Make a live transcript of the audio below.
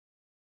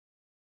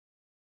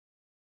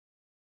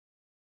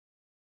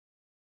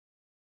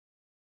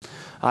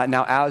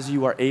Now, as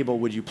you are able,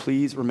 would you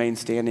please remain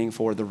standing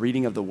for the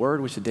reading of the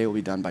word, which today will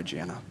be done by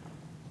Jana.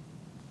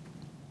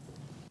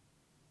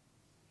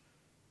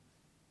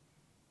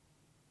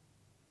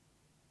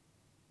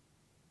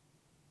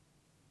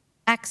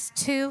 Acts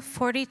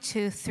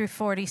 2:42 through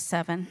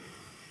 47.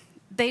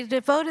 They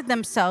devoted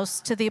themselves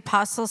to the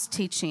apostles'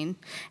 teaching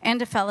and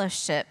to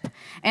fellowship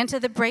and to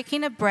the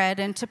breaking of bread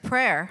and to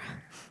prayer.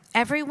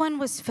 Everyone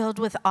was filled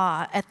with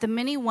awe at the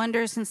many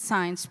wonders and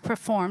signs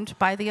performed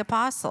by the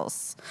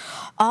apostles.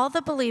 All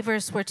the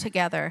believers were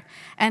together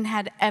and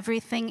had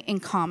everything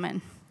in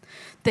common.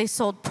 They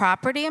sold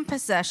property and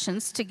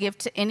possessions to give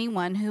to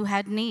anyone who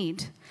had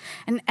need.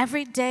 And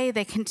every day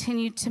they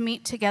continued to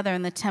meet together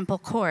in the temple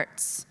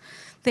courts.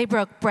 They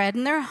broke bread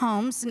in their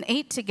homes and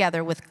ate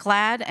together with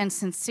glad and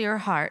sincere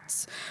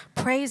hearts,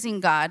 praising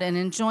God and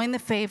enjoying the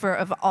favor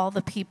of all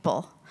the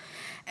people.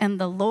 And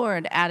the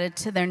Lord added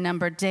to their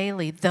number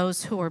daily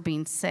those who were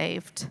being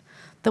saved.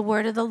 The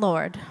word of the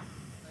Lord.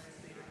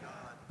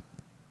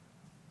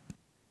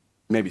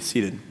 You may be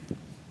seated.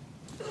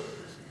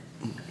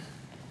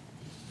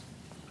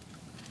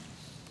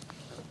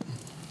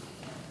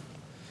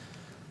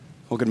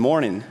 Well, good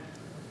morning.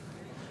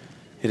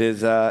 It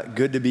is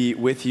good to be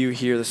with you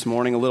here this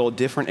morning. A little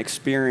different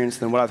experience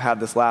than what I've had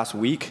this last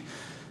week.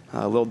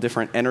 A little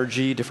different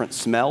energy, different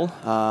smell,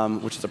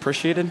 which is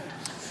appreciated.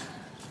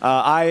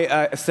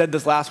 I said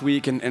this last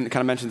week and kind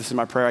of mentioned this in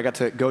my prayer. I got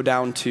to go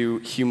down to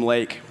Hume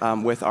Lake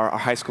with our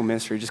high school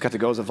ministry. Just got to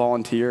go as a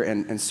volunteer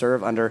and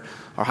serve under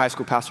our high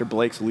school pastor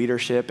Blake's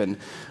leadership. And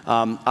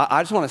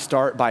I just want to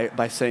start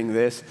by saying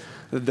this.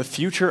 The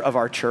future of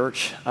our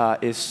church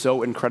is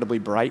so incredibly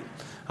bright.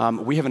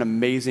 We have an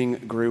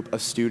amazing group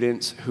of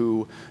students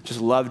who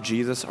just love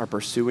Jesus, are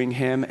pursuing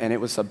him, and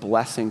it was a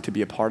blessing to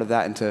be a part of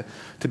that and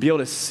to be able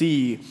to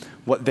see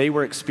what they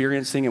were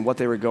experiencing and what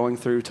they were going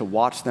through, to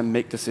watch them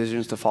make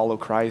decisions to follow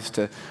Christ,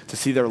 to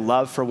see their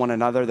love for one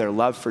another, their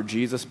love for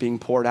Jesus being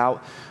poured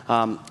out,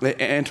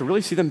 and to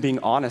really see them being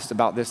honest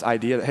about this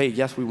idea that, hey,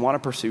 yes, we want to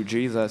pursue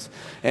Jesus,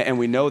 and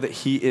we know that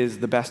he is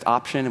the best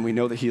option, and we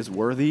know that he is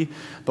worthy,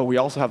 but we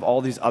also have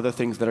all these other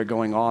things that are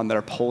going on that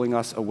are pulling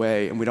us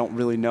away, and we don't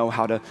really know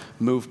how to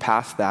move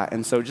past that.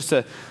 And so just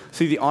to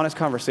see the honest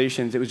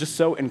conversations, it was just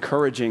so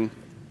encouraging.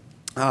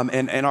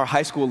 And our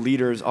high school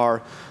leaders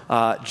are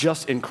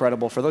just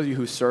incredible. For those of you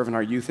who serve in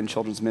our youth and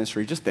children's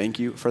ministry, just thank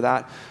you for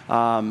that.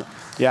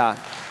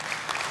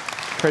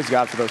 Praise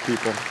God for those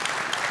people.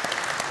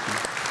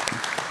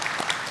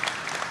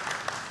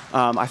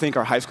 I think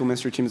our high school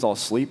ministry team is all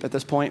asleep at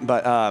this point,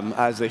 but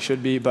as they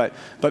should be. But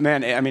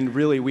man, I mean,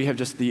 really, we have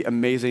just the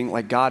amazing,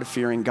 like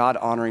God-fearing,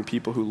 God-honoring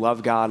people who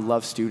love God,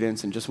 love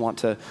students, and just want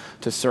to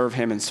serve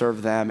him and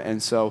serve them.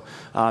 And so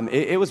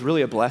it was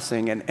really a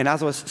blessing. And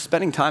as I was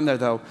spending time there,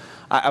 though,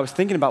 I was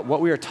thinking about what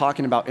we were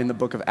talking about in the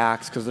book of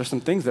Acts, because there's some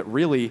things that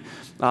really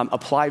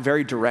apply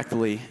very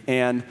directly.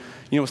 And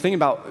I was thinking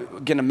about,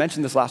 again, I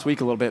mentioned this last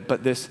week a little bit,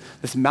 but this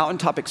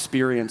mountaintop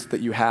experience that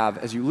you have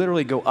as you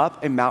literally go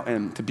up a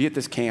mountain to be at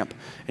this camp,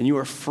 and you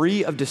are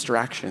free of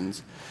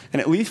distractions.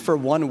 And at least for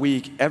 1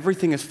 week,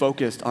 everything is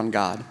focused on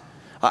God.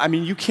 I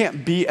mean, you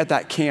can't be at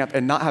that camp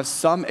and not have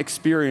some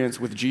experience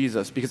with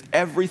Jesus, because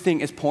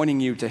everything is pointing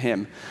you to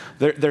him.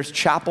 There's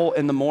chapel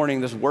in the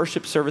morning, there's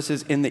worship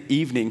services in the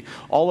evening.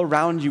 All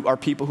around you are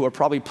people who are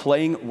probably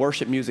playing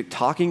worship music,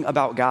 talking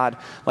about God,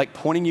 like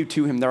pointing you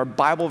to him. There are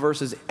Bible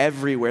verses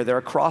everywhere. There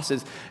are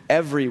crosses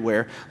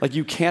everywhere. Like,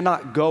 you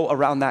cannot go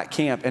around that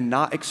camp and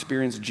not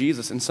experience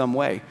Jesus in some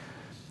way.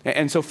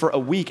 And so for a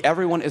week,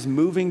 everyone is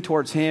moving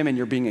towards him, and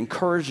you're being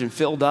encouraged and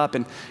filled up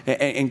and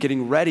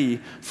getting ready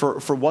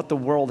for what the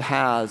world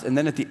has. And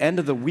then at the end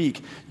of the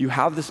week, you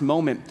have this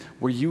moment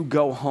where you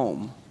go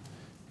home,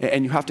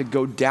 and you have to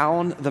go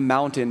down the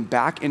mountain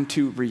back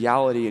into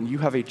reality, and you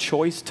have a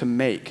choice to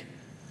make.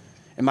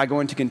 Am I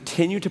going to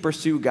continue to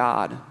pursue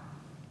God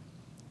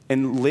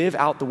and live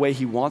out the way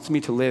he wants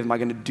me to live? Am I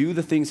going to do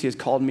the things he has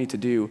called me to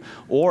do?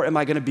 Or am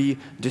I going to be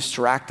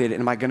distracted,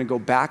 and am I going to go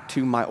back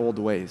to my old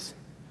ways?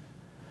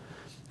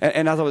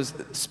 And as I was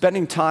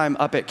spending time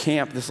up at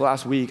camp this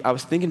last week, I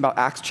was thinking about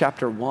Acts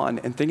chapter 1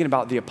 and thinking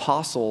about the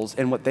apostles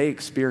and what they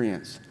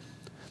experienced.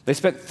 They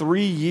spent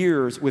 3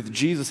 years with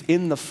Jesus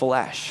in the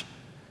flesh.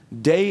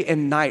 Day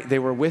and night they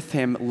were with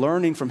him,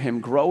 learning from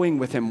him, growing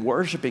with him,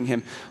 worshiping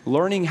him,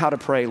 learning how to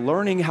pray,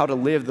 learning how to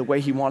live the way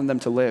he wanted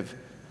them to live.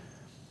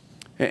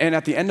 And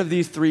at the end of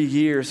these 3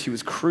 years, he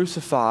was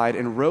crucified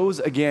and rose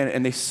again,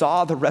 and they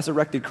saw the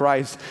resurrected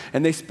Christ,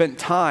 and they spent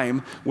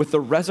time with the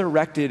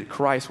resurrected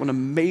Christ. What an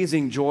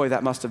amazing joy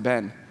that must have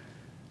been.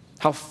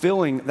 How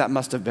filling that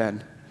must have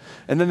been.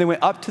 And then they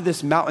went up to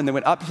this mountain. They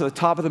went up to the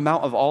top of the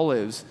Mount of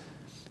Olives,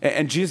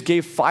 and Jesus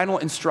gave final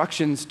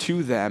instructions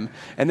to them,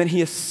 and then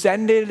he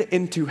ascended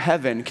into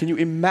heaven. Can you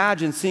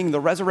imagine seeing the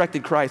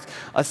resurrected Christ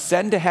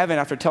ascend to heaven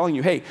after telling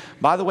you, hey,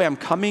 by the way, I'm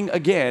coming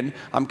again,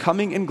 I'm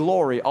coming in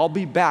glory, I'll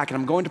be back, and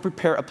I'm going to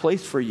prepare a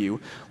place for you?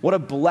 What a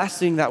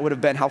blessing that would have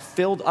been, how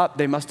filled up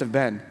they must have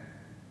been.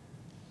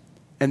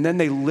 And then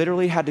they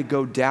literally had to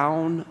go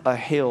down a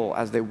hill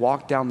as they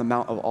walked down the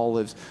Mount of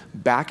Olives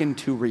back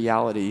into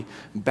reality,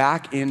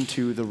 back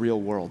into the real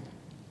world.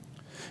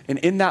 And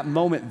in that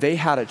moment, they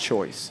had a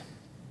choice.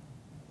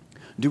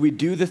 Do we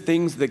do the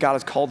things that God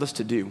has called us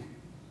to do?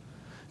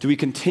 Do we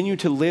continue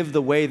to live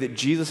the way that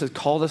Jesus has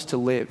called us to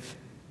live?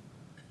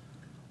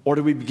 Or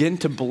do we begin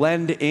to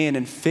blend in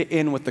and fit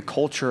in with the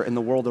culture and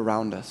the world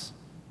around us?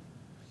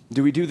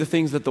 Do we do the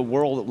things that the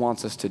world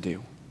wants us to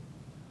do?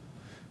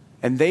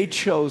 And they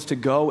chose to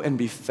go and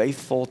be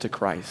faithful to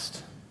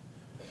Christ.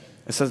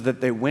 It says that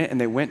they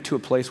went to a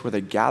place where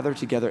they gathered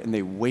together and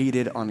they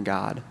waited on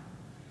God.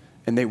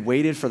 And they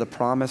waited for the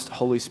promised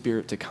Holy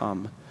Spirit to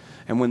come.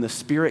 And when the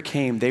Spirit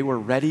came, they were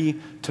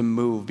ready to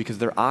move because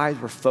their eyes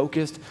were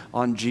focused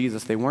on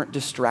Jesus. They weren't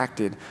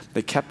distracted.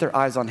 They kept their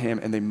eyes on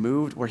him and they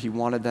moved where he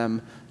wanted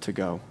them to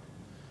go.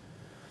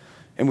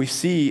 And we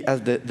see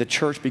as the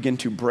church began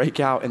to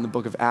break out in the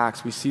book of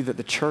Acts, we see that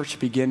the church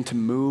began to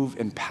move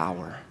in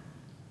power.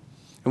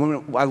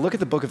 And when I look at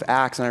the book of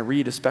Acts and I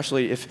read,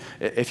 especially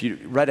if you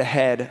read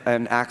ahead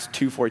in Acts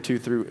 2:42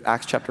 through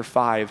Acts chapter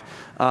 5,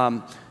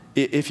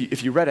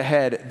 if you read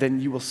ahead, then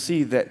you will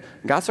see that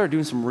God started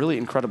doing some really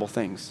incredible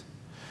things.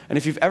 And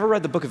if you've ever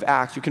read the book of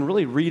Acts, you can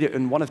really read it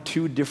in one of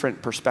two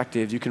different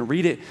perspectives. You can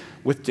read it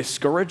with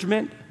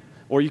discouragement,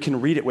 or you can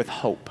read it with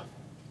hope.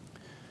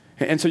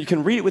 And so you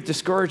can read it with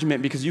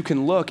discouragement because you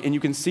can look and you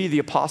can see the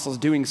apostles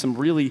doing some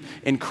really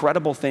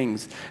incredible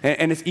things.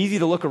 And it's easy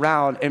to look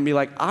around and be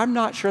like, I'm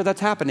not sure that's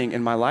happening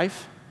in my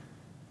life.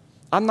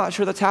 I'm not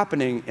sure that's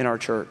happening in our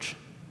church.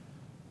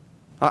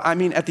 I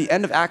mean, at the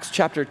end of Acts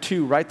chapter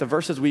 2, right, the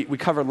verses we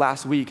covered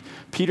last week,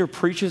 Peter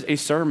preaches a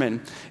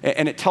sermon,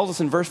 and it tells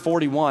us in verse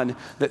 41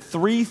 that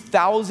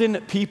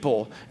 3,000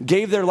 people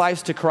gave their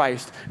lives to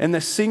Christ in a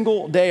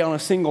single day on a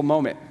single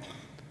moment.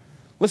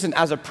 Listen,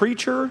 as a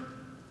preacher,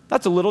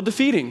 that's a little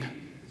defeating.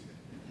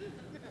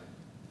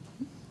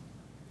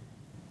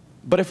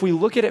 But if we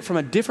look at it from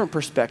a different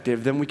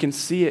perspective, then we can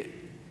see it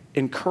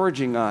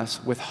encouraging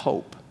us with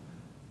hope.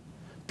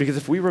 Because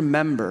if we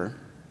remember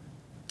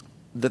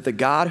that the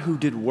God who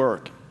did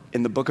work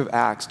in the book of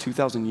Acts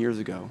 2,000 years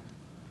ago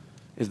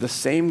is the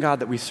same God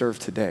that we serve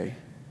today,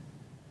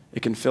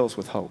 it can fill us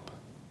with hope.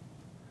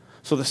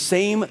 So the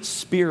same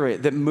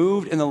Spirit that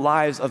moved in the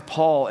lives of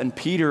Paul and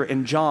Peter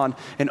and John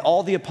and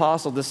all the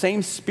apostles, the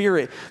same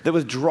Spirit that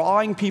was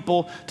drawing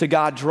people to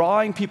God,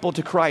 drawing people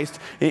to Christ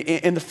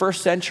in the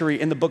first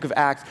century in the book of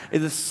Acts,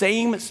 is the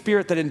same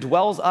Spirit that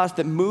indwells us,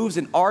 that moves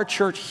in our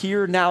church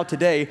here now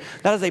today.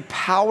 That is a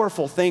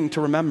powerful thing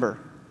to remember.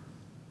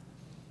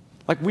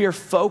 Like, we are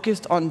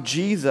focused on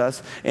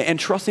Jesus and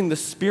trusting the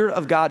Spirit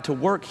of God to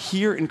work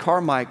here in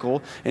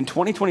Carmichael in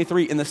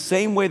 2023 in the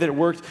same way that it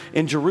worked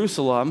in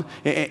Jerusalem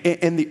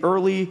in the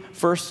early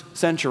first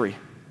century.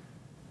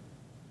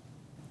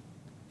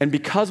 And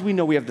because we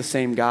know we have the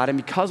same God, and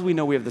because we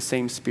know we have the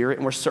same Spirit,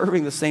 and we're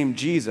serving the same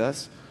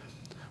Jesus,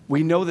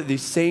 we know that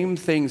these same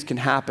things can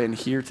happen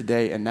here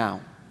today and now.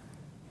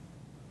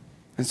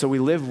 And so we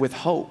live with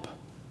hope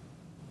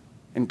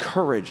and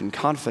courage and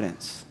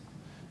confidence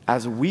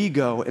as we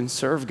go and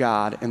serve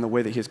God in the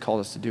way that he has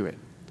called us to do it.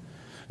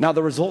 Now,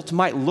 the results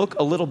might look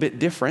a little bit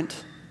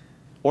different,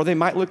 or they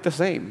might look the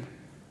same.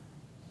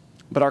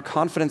 But our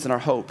confidence and our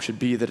hope should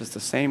be that it's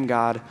the same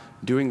God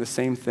doing the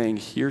same thing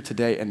here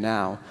today and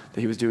now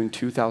that he was doing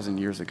 2,000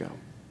 years ago.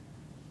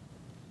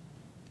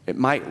 It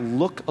might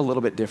look a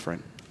little bit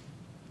different,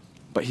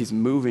 but he's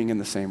moving in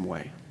the same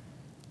way.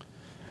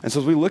 And so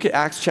as we look at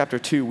Acts chapter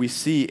 2, we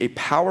see a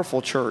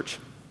powerful church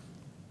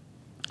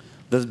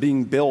that's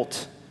being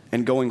built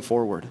and going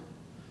forward.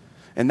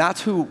 And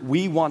that's who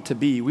we want to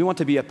be. We want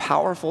to be a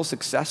powerful,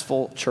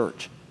 successful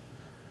church.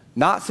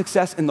 Not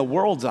success in the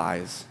world's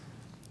eyes,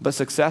 but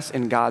success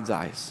in God's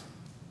eyes.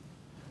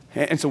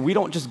 And so we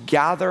don't just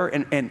gather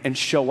and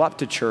show up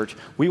to church.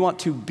 We want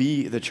to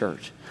be the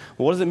church.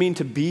 Well, what does it mean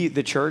to be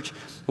the church?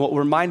 Well,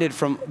 we're reminded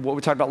from what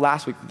we talked about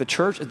last week. The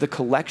church is the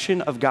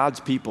collection of God's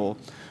people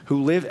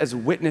who live as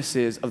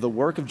witnesses of the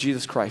work of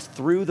Jesus Christ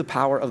through the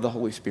power of the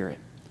Holy Spirit.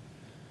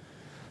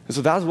 And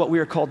so that is what we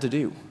are called to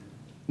do.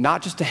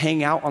 Not just to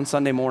hang out on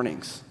Sunday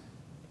mornings,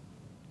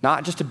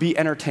 not just to be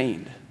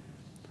entertained,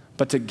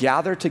 but to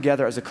gather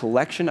together as a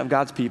collection of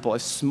God's people, a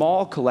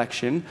small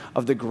collection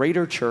of the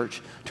greater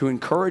church, to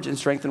encourage and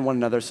strengthen one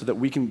another so that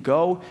we can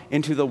go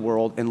into the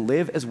world and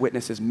live as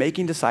witnesses,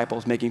 making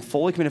disciples, making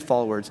fully committed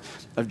followers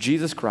of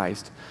Jesus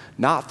Christ,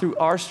 not through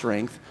our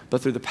strength,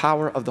 but through the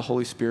power of the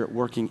Holy Spirit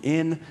working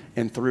in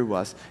and through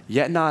us,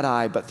 yet not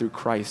I, but through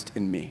Christ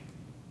in me.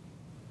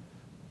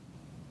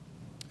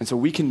 And so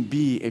we can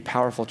be a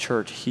powerful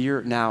church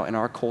here now in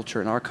our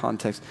culture, in our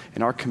context,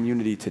 in our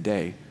community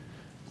today,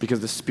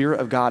 because the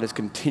Spirit of God is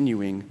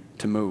continuing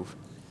to move.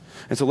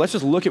 And so let's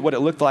just look at what it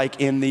looked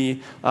like in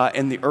the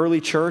early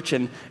church,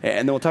 and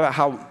then we'll talk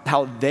about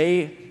how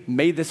they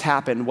made this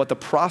happen, what the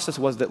process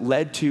was that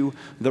led to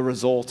the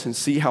results, and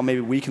see how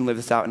maybe we can live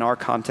this out in our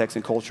context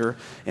and culture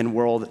and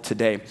world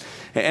today.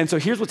 And so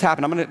here's what's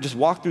happened. I'm going to just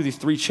walk through these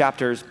 3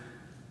 chapters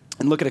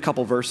and look at a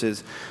couple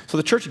verses. So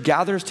the church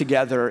gathers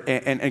together,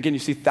 and again, you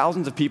see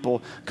thousands of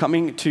people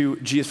coming to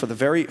Jesus for the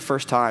very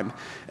first time.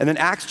 And then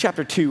Acts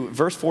chapter 2,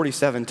 verse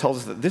 47 tells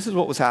us that this is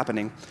what was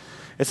happening.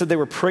 It said they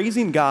were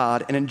praising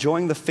God and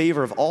enjoying the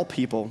favor of all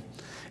people.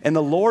 And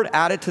the Lord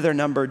added to their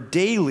number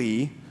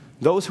daily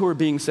those who were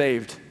being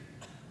saved.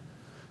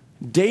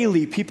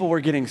 Daily, people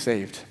were getting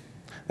saved.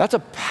 That's a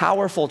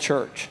powerful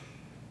church.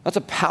 That's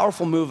a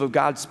powerful move of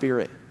God's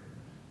Spirit.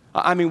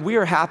 I mean, we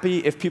are happy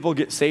if people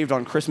get saved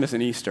on Christmas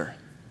and Easter.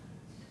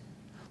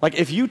 Like,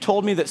 if you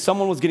told me that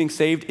someone was getting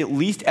saved at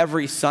least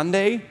every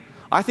Sunday,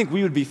 I think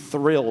we would be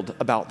thrilled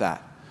about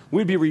that.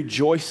 We'd be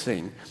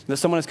rejoicing that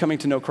someone is coming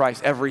to know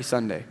Christ every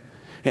Sunday.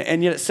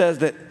 And yet it says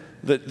that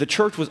the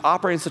church was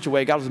operating in such a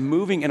way, God was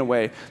moving in a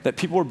way that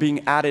people were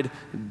being added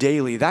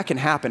daily. That can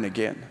happen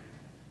again.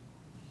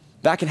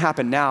 That can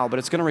happen now, but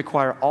it's going to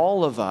require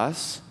all of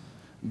us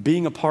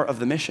being a part of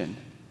the mission.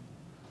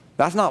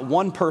 That's not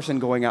one person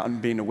going out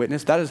and being a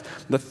witness. That is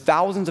the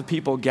thousands of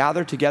people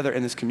gathered together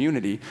in this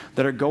community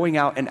that are going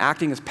out and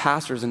acting as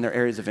pastors in their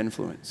areas of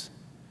influence.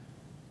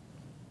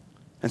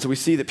 And so we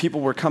see that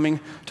people were coming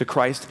to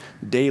Christ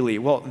daily.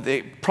 Well,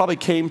 they probably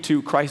came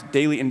to Christ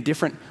daily in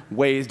different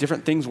ways,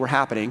 different things were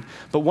happening.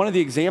 But one of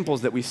the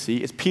examples that we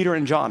see is Peter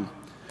and John.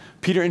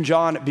 Peter and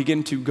John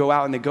begin to go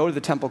out and they go to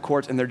the temple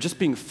courts and they're just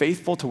being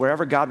faithful to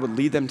wherever God would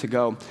lead them to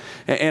go.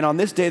 And on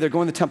this day, they're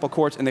going to the temple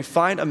courts and they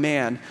find a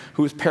man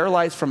who was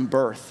paralyzed from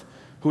birth,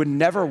 who had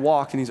never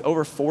walked, and he's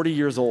over 40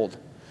 years old.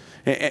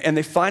 And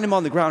they find him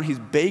on the ground. He's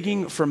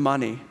begging for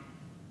money.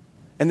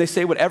 And they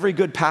say what every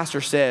good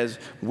pastor says,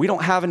 we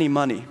don't have any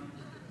money.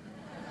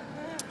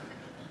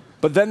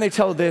 But then they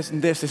tell this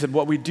and this. They said,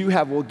 what we do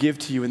have, we'll give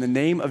to you. In the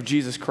name of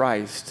Jesus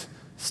Christ,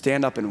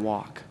 stand up and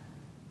walk.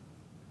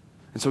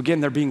 And so again,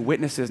 they're being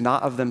witnesses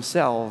not of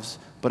themselves,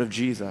 but of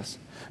Jesus.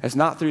 It's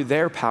not through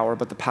their power,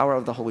 but the power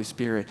of the Holy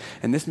Spirit.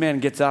 And this man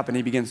gets up and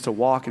he begins to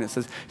walk, and it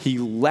says he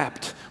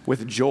leapt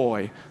with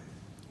joy,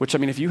 which, I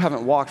mean, if you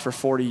haven't walked for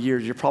 40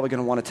 years, you're probably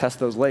going to want to test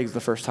those legs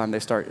the first time they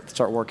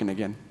start working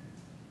again.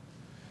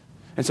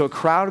 And so a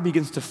crowd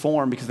begins to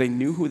form because they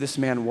knew who this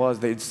man was.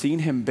 They had seen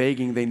him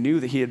begging. They knew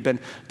that he had been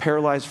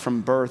paralyzed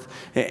from birth.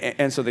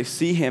 And so they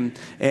see him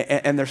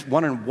and they're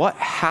wondering what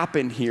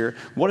happened here?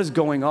 What is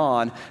going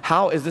on?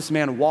 How is this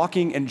man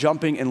walking and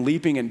jumping and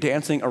leaping and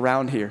dancing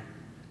around here?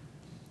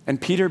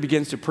 And Peter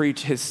begins to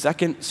preach his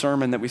second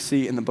sermon that we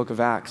see in the book of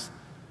Acts.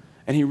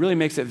 And he really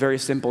makes it very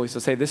simple. He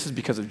says, hey, this is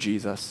because of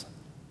Jesus.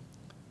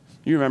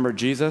 You remember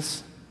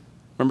Jesus?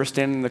 Remember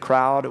standing in the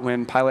crowd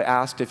when Pilate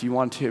asked if you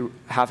want to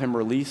have him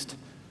released?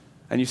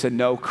 And you said,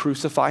 no,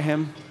 crucify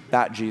him?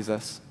 That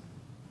Jesus.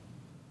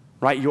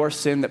 Right? Your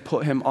sin that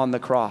put him on the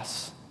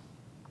cross.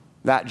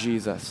 That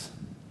Jesus.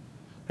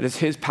 It is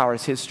his power,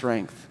 it's his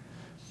strength.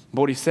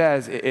 But what he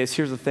says is,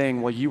 here's the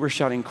thing, while you were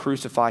shouting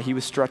crucify, he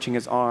was stretching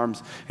his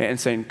arms and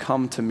saying,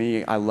 come to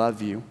me, I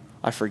love you,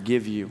 I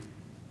forgive you.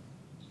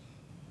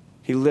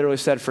 He literally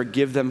said,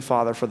 forgive them,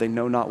 Father, for they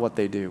know not what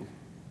they do.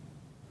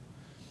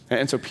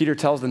 And so Peter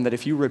tells them that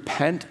if you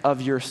repent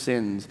of your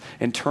sins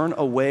and turn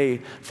away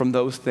from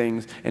those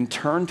things and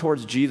turn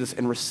towards Jesus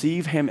and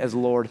receive him as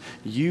Lord,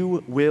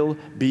 you will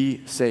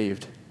be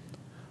saved.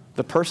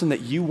 The person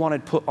that you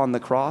wanted put on the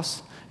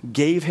cross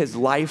gave his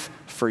life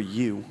for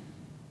you.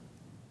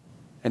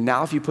 And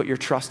now if you put your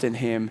trust in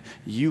him,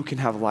 you can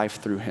have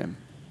life through him.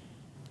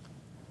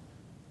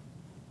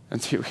 And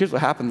so here's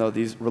what happened though.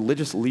 These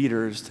religious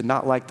leaders did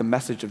not like the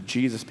message of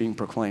Jesus being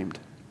proclaimed.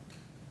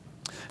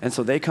 And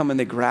so they come and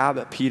they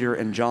grab Peter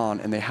and John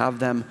and they have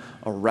them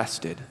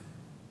arrested.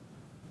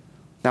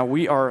 Now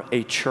we are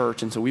a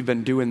church, and so we've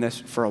been doing this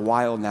for a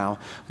while now.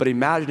 But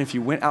imagine if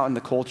you went out in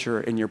the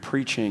culture and you're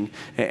preaching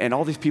and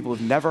all these people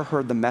have never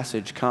heard the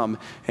message come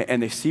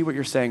and they see what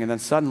you're saying, and then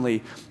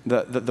suddenly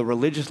the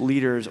religious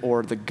leaders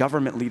or the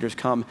government leaders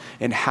come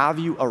and have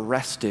you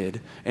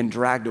arrested and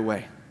dragged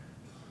away.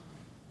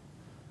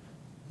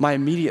 My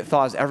immediate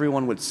thought is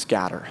everyone would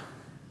scatter.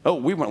 Oh,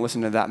 we weren't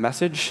listening to that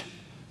message.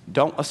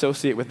 Don't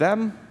associate with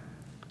them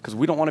because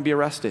we don't want to be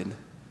arrested.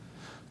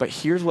 But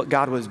here's what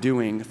God was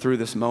doing through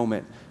this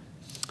moment.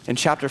 In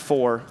chapter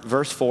 4,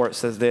 verse 4, it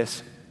says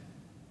this.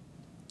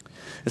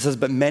 It says,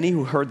 but many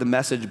who heard the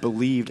message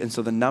believed, and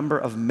so the number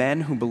of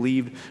men who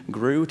believed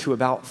grew to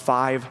about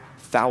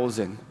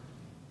 5,000.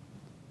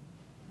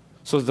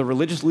 So as the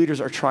religious leaders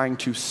are trying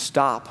to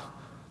stop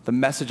the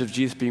message of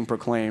Jesus being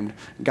proclaimed,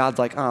 God's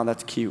like, oh,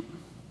 that's cute.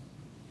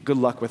 Good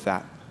luck with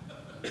that.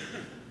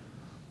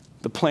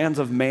 The plans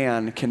of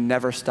man can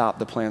never stop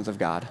the plans of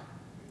God.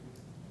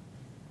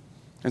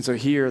 And so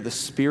here, the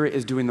Spirit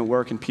is doing the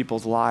work in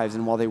people's lives,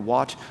 and while they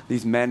watch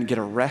these men get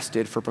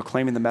arrested for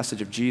proclaiming the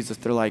message of Jesus,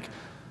 they're like,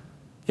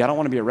 yeah, I don't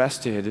want to be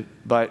arrested,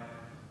 but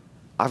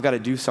I've got to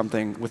do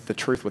something with the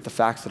truth, with the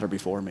facts that are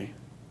before me.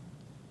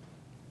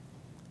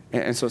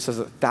 And so it says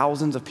that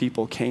thousands of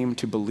people came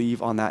to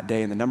believe on that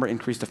day, and the number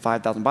increased to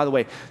 5,000. By the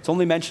way, it's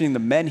only mentioning the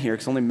men here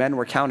because only men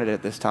were counted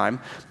at this time.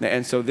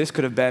 And so this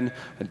could have been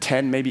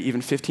 10, maybe even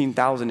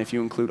 15,000 if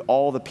you include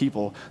all the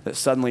people that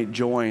suddenly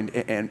joined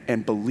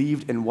and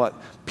believed in what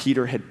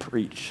Peter had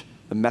preached,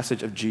 the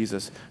message of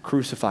Jesus,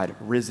 crucified,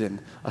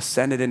 risen,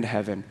 ascended into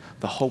heaven,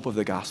 the hope of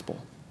the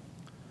gospel.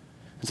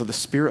 And so the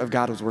Spirit of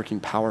God was working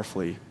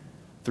powerfully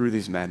through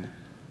these men.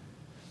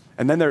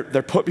 And then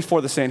they're put before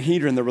the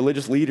Sanhedrin, the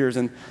religious leaders,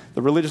 and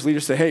the religious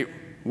leaders say, hey,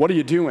 what are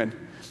you doing?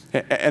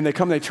 And they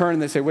come, they turn,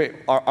 and they say, wait,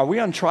 are we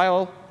on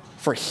trial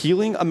for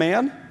healing a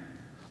man?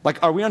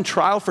 Like, are we on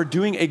trial for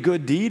doing a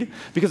good deed?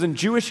 Because in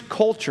Jewish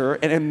culture,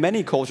 and in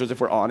many cultures,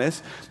 if we're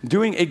honest,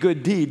 doing a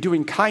good deed,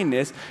 doing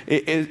kindness,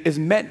 is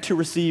meant to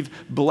receive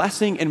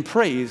blessing and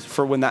praise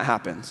for when that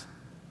happens.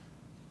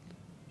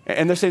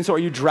 And they're saying, so are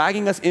you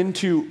dragging us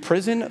into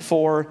prison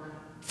for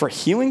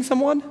healing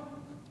someone?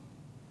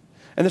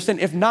 And they're saying,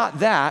 if not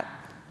that,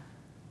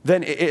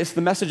 then it's the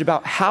message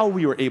about how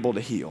we were able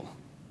to heal.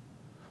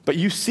 But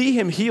you see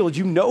him healed,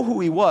 you know who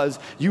he was,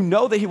 you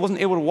know that he wasn't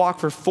able to walk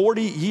for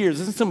 40 years.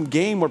 This isn't some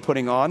game we're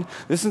putting on,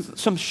 this isn't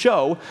some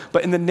show,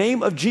 but in the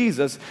name of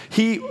Jesus,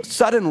 he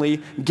suddenly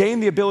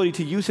gained the ability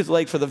to use his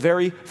leg for the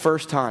very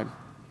first time.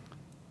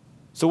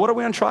 So what are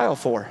we on trial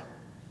for?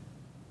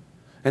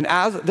 And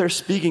as they're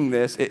speaking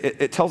this,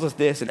 it tells us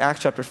this in Acts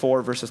chapter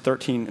 4, verses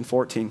 13 and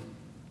 14.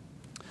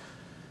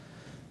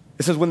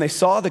 It says, when they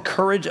saw the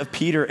courage of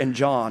Peter and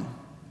John,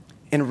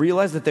 and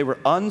realized that they were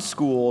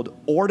unschooled,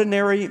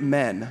 ordinary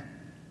men,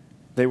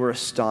 they were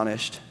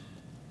astonished.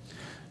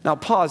 Now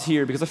pause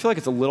here, because I feel like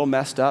it's a little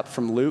messed up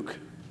from Luke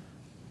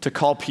to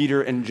call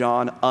Peter and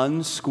John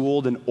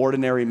unschooled and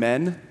ordinary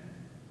men.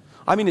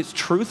 I mean, it's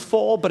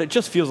truthful, but it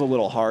just feels a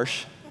little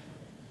harsh.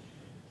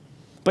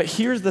 But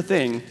here's the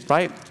thing,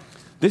 right?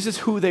 This is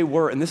who they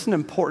were, and this is an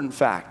important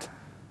fact.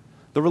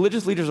 The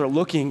religious leaders are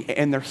looking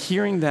and they're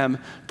hearing them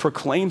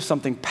proclaim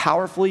something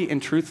powerfully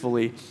and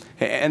truthfully.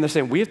 And they're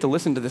saying, we have to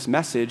listen to this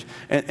message.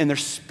 And they're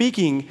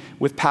speaking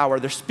with power.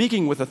 They're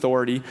speaking with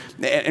authority.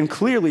 And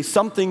clearly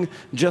something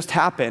just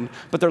happened.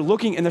 But they're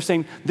looking and they're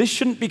saying, this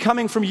shouldn't be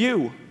coming from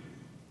you.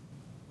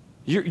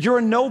 You're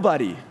a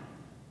nobody.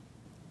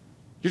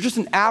 You're just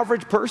an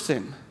average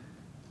person.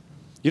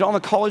 You don't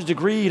have a college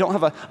degree, you don't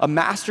have a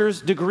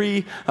master's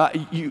degree,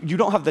 you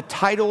don't have the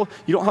title,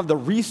 you don't have the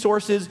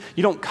resources,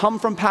 you don't come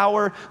from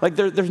power. Like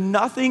there's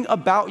nothing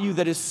about you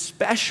that is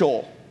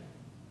special.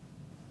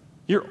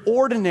 You're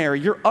ordinary,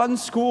 you're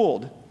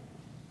unschooled.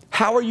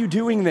 How are you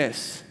doing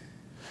this?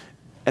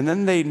 And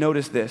then they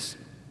notice this.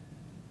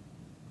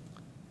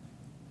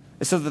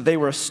 It says that they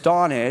were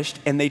astonished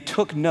and they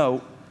took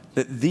note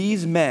that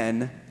these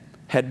men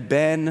had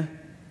been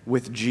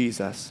with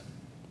Jesus.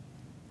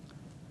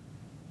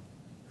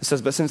 It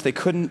says, but since they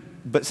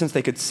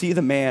could see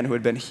the man who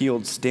had been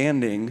healed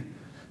standing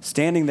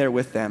there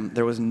with them,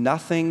 there was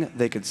nothing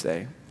they could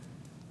say.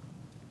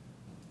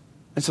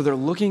 And so they're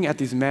looking at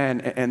these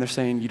men and they're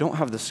saying, you don't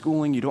have the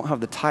schooling, you don't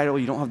have the title,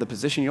 you don't have the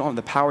position, you don't have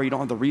the power, you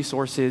don't have the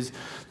resources.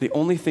 The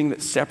only thing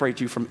that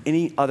separates you from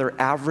any other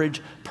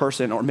average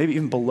person, or maybe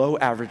even below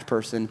average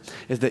person,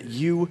 is that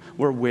you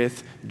were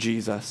with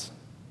Jesus.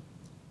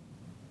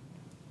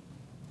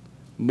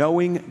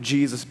 Knowing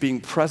Jesus, being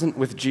present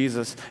with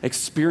Jesus,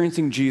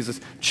 experiencing Jesus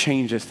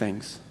changes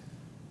things.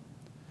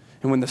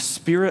 And when the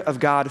Spirit of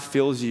God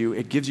fills you,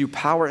 it gives you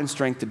power and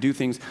strength to do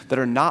things that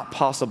are not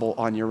possible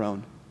on your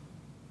own.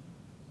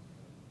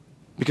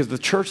 Because the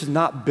church is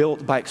not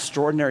built by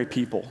extraordinary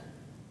people.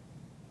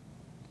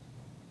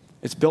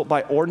 It's built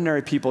by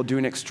ordinary people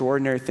doing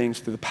extraordinary things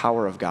through the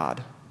power of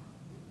God.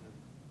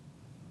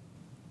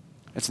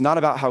 It's not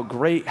about how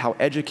great, how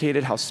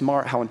educated, how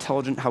smart, how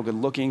intelligent, how good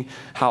looking,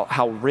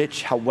 how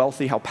rich, how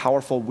wealthy, how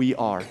powerful we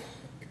are.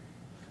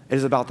 It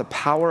is about the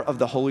power of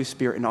the Holy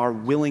Spirit and our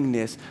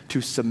willingness to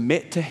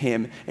submit to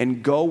him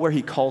and go where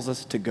he calls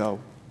us to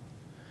go.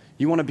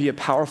 You want to be a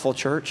powerful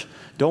church?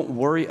 Don't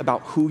worry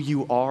about who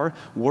you are.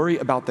 Worry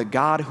about the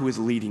God who is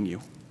leading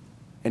you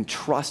and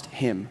trust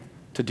him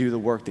to do the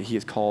work that he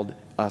has called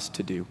us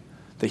to do,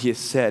 that he has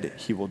said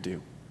he will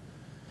do.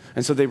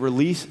 And so they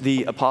release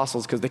the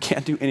apostles because they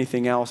can't do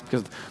anything else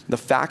because the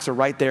facts are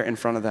right there in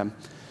front of them.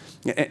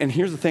 And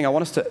here's the thing, I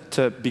want us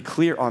to be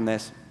clear on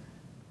this.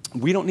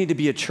 We don't need to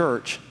be a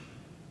church.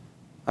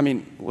 I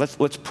mean, let's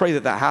pray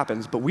that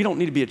happens, but we don't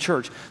need to be a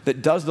church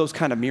that does those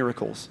kind of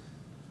miracles,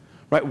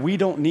 right? We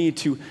don't need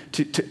to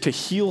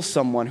heal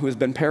someone who has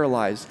been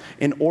paralyzed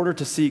in order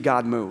to see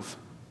God move.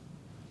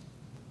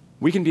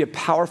 We can be a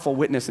powerful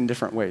witness in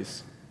different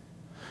ways.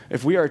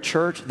 If we are a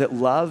church that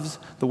loves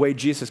the way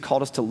Jesus has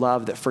called us to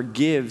love, that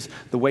forgives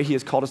the way he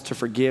has called us to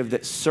forgive,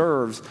 that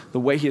serves the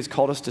way he has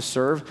called us to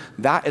serve,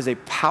 that is a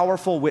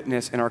powerful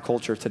witness in our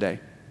culture today.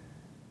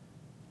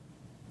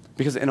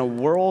 Because in a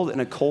world, in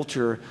a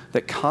culture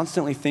that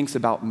constantly thinks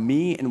about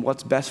me and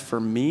what's best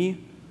for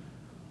me,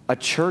 a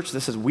church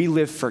that says we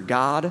live for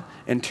God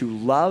and to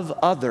love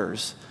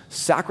others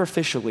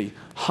sacrificially,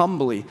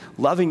 humbly,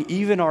 loving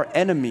even our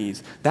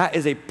enemies, that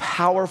is a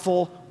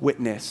powerful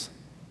witness.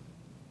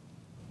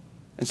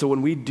 And so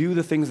when we do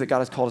the things that God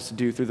has called us to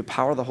do through the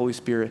power of the Holy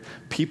Spirit,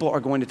 people are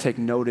going to take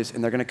notice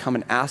and they're going to come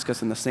and ask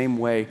us in the same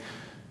way,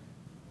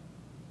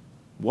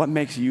 what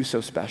makes you so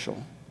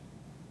special?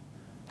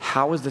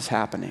 How is this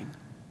happening?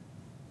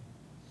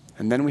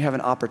 And then we have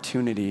an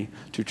opportunity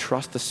to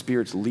trust the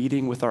Spirit's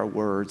leading with our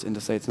words and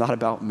to say, it's not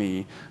about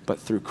me, but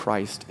through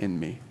Christ in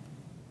me.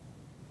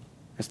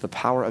 It's the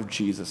power of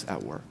Jesus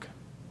at work.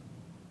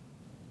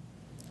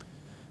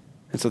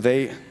 And so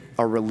they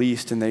are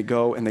released and they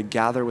go and they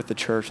gather with the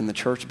church, and the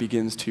church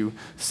begins to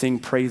sing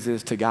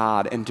praises to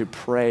God and to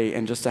pray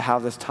and just to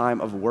have this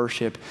time of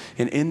worship.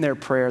 And in their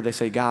prayer, they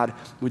say, God,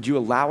 would you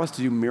allow us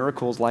to do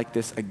miracles like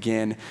this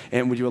again?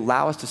 And would you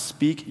allow us to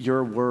speak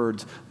your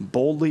words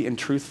boldly and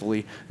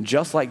truthfully,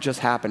 just like just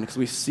happened? Because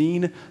we've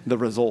seen the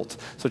result.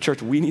 So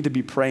church, we need to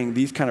be praying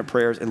these kind of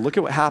prayers. And look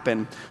at what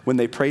happened when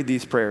they prayed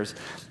these prayers.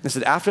 It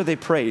said, after they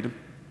prayed,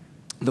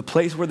 the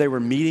place where they were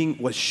meeting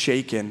was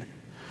shaken.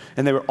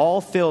 And they were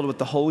all filled with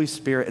the Holy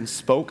Spirit and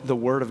spoke the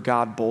word of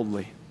God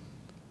boldly.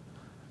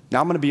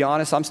 Now I'm going to be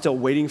honest, I'm still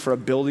waiting for a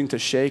building to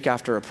shake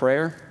after a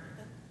prayer.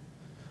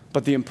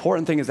 But the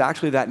important thing is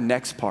actually that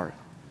next part.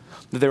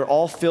 That they were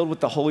all filled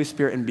with the Holy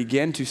Spirit and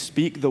began to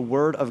speak the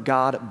word of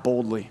God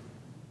boldly.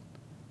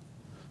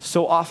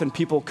 So often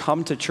people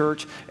come to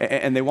church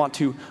and they want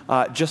to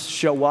just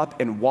show up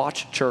and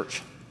watch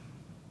church.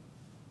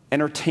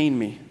 Entertain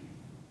me.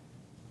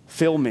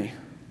 Fill me.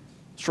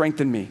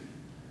 Strengthen me.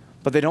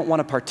 But they don't want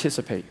to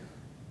participate.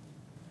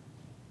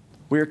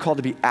 We are called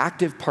to be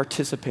active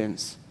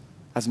participants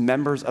as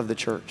members of the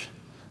church,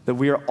 that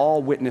we are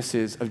all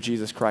witnesses of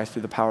Jesus Christ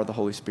through the power of the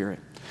Holy Spirit.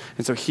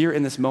 And so here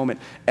in this moment,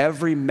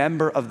 every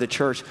member of the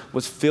church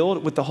was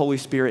filled with the Holy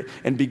Spirit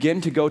and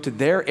began to go to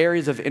their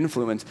areas of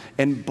influence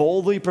and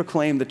boldly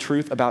proclaim the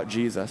truth about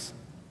Jesus.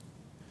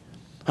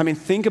 I mean,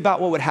 think about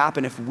what would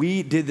happen if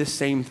we did the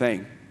same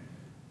thing.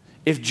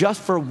 If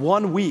just for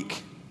 1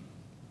 week,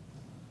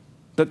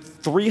 that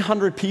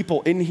 300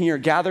 people in here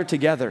gathered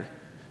together,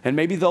 and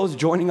maybe those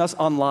joining us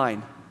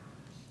online,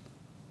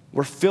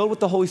 were filled with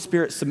the Holy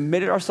Spirit,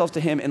 submitted ourselves to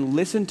him, and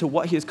listened to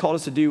what he has called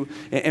us to do,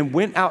 and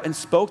went out and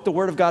spoke the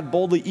word of God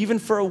boldly, even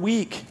for a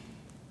week.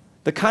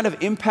 The kind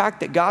of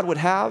impact that God would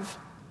have,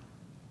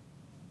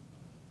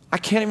 I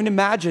can't even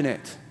imagine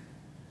it.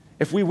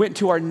 If we went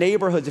to our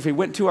neighborhoods, if we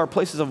went to our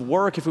places of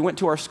work, if we went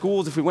to our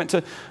schools, if we went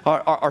to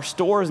our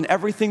stores and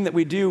everything that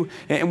we do,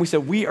 and we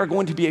said, we are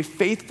going to be a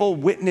faithful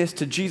witness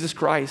to Jesus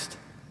Christ.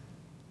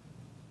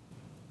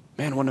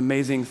 Man, what an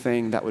amazing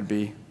thing that would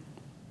be.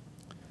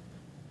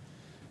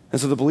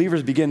 And so the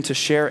believers begin to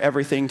share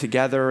everything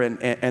together,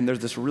 and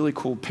there's this really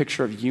cool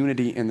picture of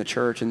unity in the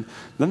church. And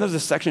then there's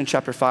this section in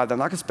chapter 5 that I'm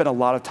not going to spend a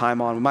lot of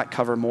time on. We might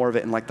cover more of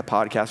it in like the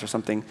podcast or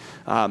something.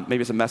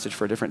 Maybe it's a message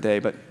for a different day,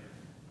 but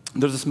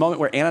there's this moment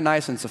where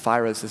Ananias and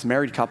Sapphira is this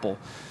married couple.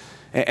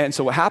 And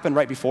so what happened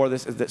right before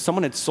this is that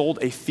someone had sold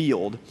a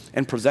field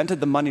and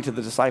presented the money to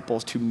the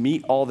disciples to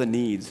meet all the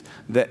needs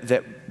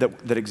that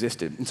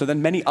existed. And so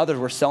then many others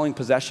were selling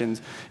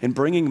possessions and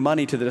bringing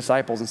money to the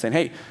disciples and saying,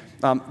 hey,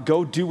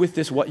 go do with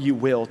this what you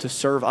will to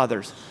serve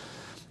others.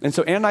 And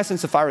so Ananias and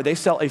Sapphira, they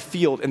sell a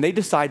field and they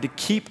decide to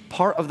keep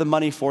part of the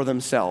money for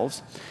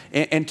themselves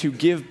and to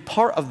give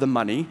part of the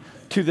money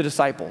to the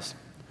disciples.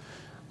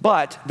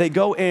 But they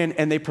go in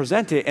and they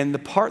present it, and the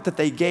part that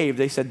they gave,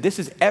 they said, this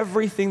is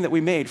everything that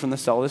we made from the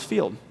sale of this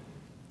field.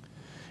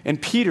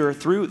 And Peter,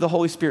 through the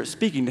Holy Spirit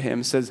speaking to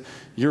him, says,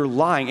 you're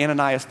lying.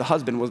 Ananias, the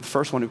husband, was the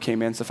first one who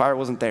came in. Sapphira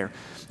wasn't there.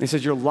 And he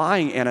says, you're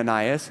lying,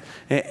 Ananias.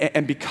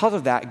 And because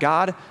of that,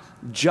 God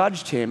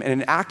judged him. And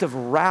in an act of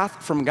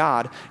wrath from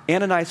God,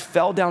 Ananias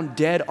fell down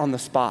dead on the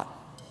spot.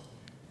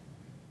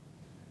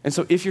 And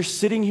so if you're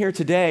sitting here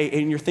today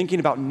and you're thinking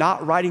about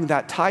not writing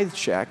that tithe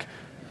check,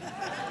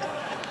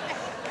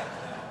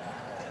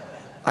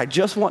 I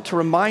just want to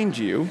remind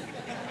you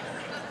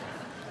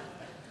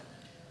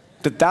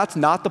that that's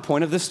not the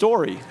point of this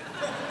story.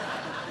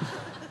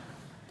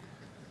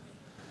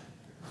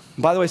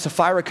 By the way,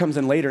 Sapphira comes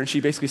in later and she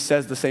basically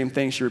says the same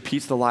thing. She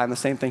repeats the lie and the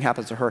same thing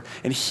happens to her.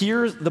 And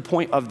here's the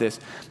point of this.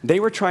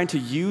 They were trying to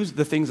use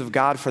the things of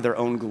God for their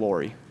own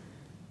glory.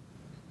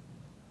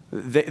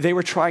 They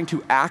were trying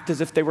to act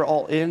as if they were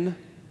all in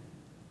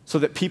so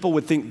that people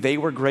would think they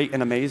were great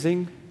and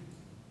amazing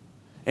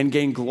and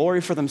gain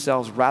glory for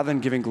themselves rather than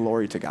giving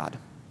glory to God.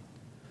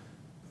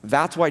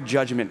 That's why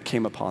judgment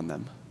came upon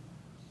them.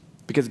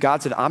 Because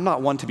God said, I'm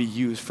not one to be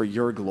used for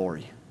your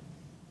glory.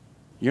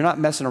 You're not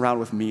messing around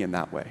with me in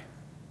that way.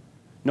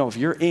 No, if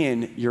you're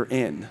in, you're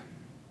in.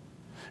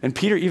 And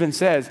Peter even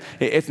says,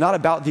 it's not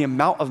about the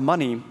amount of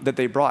money that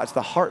they brought, it's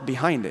the heart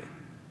behind it.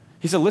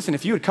 He said, listen,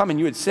 if you had come and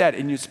you had said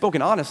and you'd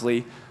spoken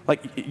honestly,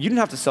 like you didn't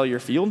have to sell your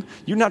field.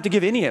 You didn't have to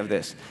give any of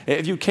this.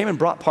 If you came and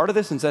brought part of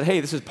this and said,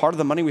 hey, this is part of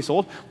the money we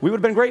sold, we would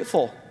have been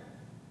grateful.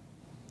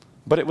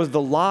 But it was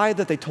the lie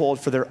that they told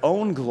for their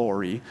own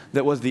glory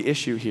that was the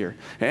issue here.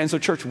 And so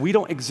church, we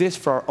don't exist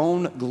for our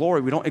own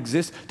glory. We don't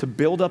exist to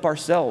build up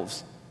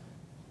ourselves.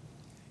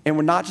 And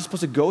we're not just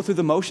supposed to go through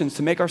the motions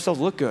to make ourselves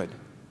look good.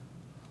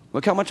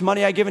 Look how much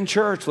money I give in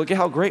church. Look at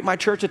how great my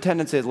church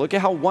attendance is. Look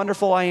at how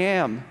wonderful I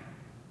am.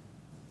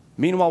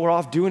 Meanwhile, we're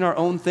off doing our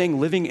own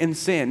thing, living in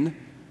sin,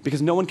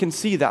 because no one can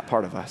see that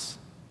part of us.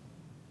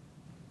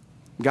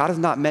 God is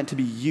not meant to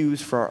be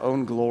used for our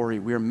own glory.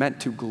 We are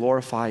meant to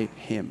glorify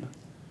him.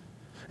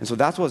 And so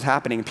that's what's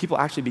happening. And people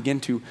actually begin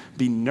to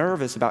be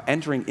nervous about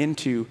entering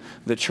into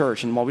the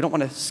church. And while we don't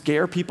want to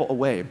scare people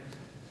away,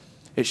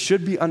 it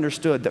should be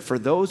understood that for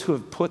those who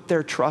have put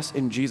their trust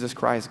in Jesus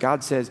Christ,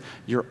 God says,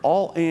 you're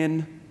all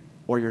in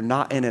or you're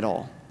not in at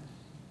all.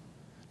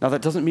 Now,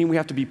 that doesn't mean we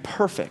have to be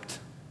perfect.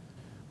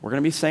 We're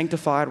going to be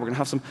sanctified. We're going to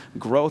have some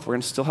growth. We're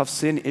going to still have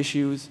sin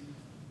issues.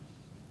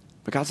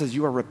 But God says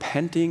you are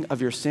repenting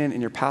of your sin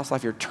in your past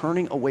life. You're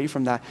turning away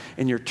from that,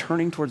 and you're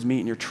turning towards me,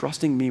 and you're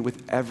trusting me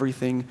with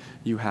everything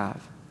you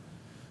have.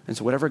 And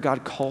so whatever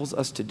God calls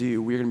us to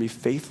do, we're going to be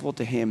faithful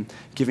to him,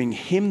 giving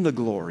him the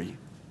glory,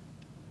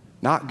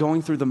 not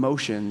going through the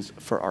motions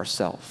for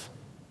ourselves.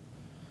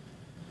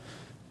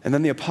 And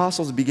then the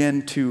apostles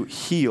begin to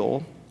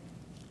heal,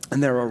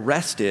 and they're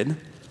arrested.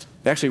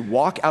 They actually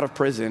walk out of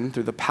prison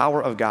through the power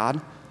of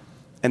God,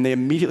 and they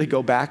immediately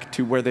go back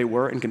to where they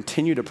were and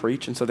continue to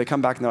preach. And so they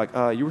come back and they're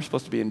like, you were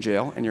supposed to be in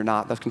jail, and you're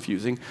not. That's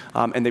confusing.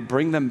 And they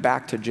bring them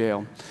back to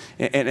jail.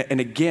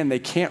 And again, they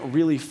can't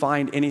really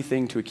find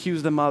anything to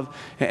accuse them of.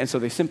 And so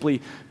they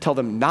simply tell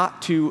them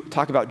not to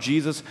talk about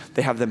Jesus.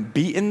 They have them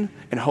beaten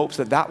in hopes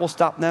that that will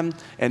stop them,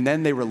 and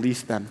then they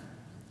release them.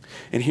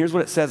 And here's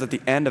what it says at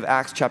the end of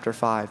Acts chapter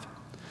 5.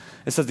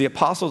 It says, the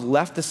apostles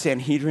left the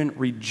Sanhedrin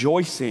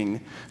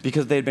rejoicing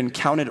because they had been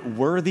counted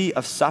worthy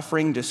of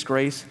suffering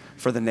disgrace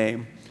for the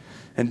name.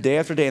 And day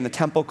after day in the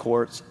temple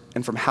courts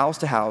and from house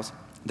to house,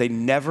 they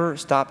never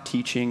stopped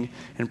teaching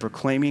and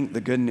proclaiming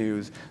the good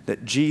news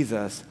that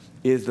Jesus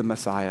is the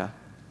Messiah.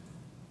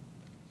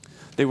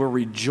 They were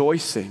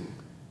rejoicing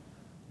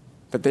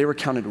that they were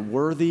counted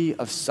worthy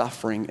of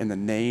suffering in the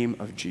name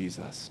of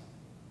Jesus.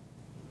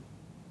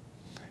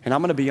 And I'm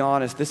going to be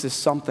honest, this is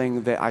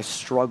something that I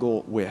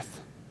struggle with.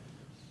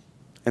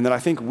 And that I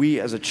think we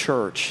as a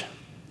church,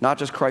 not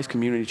just Christ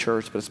Community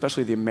Church, but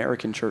especially the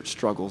American church,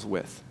 struggles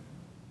with.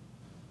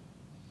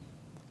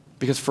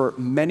 Because for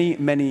many,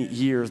 many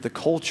years, the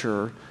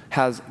culture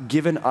has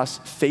given us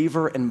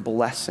favor and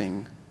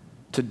blessing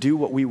to do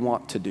what we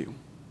want to do.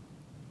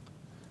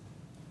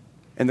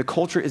 And the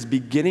culture is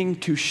beginning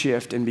to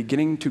shift and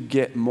beginning to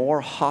get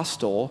more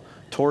hostile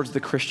towards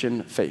the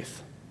Christian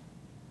faith.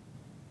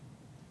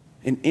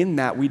 And in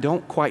that, we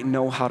don't quite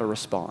know how to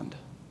respond.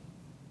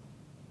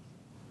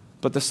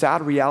 But the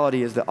sad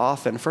reality is that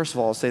often, first of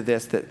all, I'll say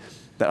this, that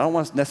I don't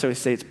want to necessarily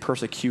say it's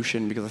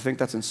persecution, because I think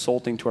that's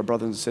insulting to our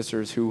brothers and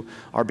sisters who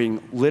are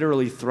being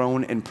literally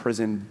thrown in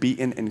prison,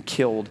 beaten, and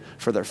killed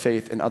for their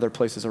faith in other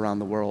places around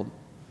the world.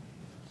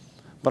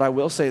 But I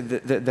will say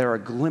that there are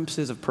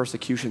glimpses of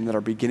persecution that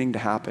are beginning to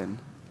happen.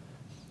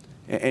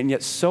 And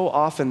yet so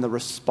often the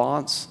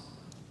response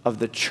of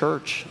the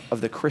church,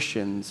 of the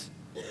Christians,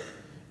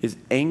 is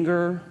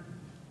anger,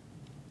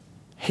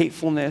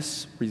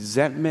 hatefulness,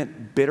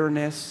 resentment,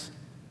 bitterness,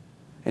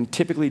 and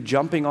typically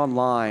jumping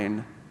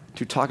online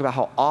to talk about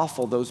how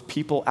awful those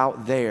people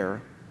out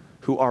there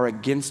who are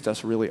against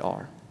us really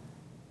are.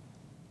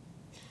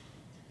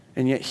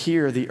 And yet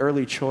here, the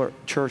early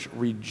church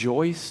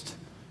rejoiced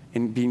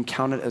in being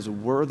counted as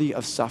worthy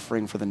of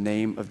suffering for the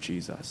name of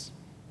Jesus.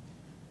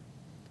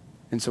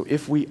 And so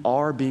if we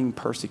are being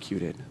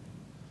persecuted,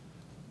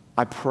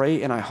 I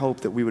pray and I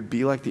hope that we would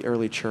be like the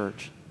early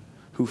church,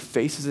 who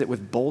faces it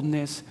with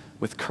boldness,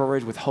 with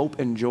courage, with hope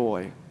and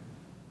joy,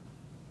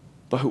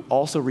 but who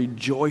also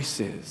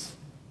rejoices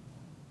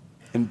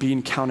in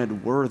being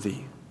counted worthy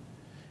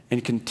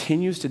and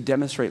continues to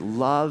demonstrate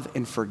love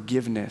and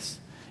forgiveness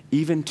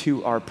even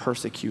to our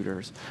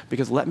persecutors.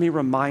 Because let me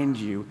remind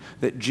you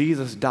that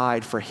Jesus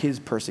died for his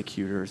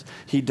persecutors.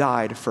 He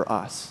died for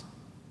us.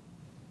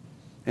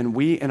 And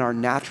we, in our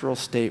natural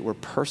state, were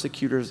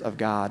persecutors of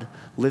God,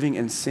 living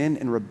in sin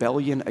and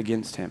rebellion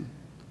against him.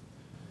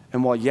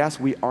 And while, yes,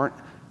 we aren't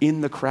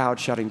in the crowd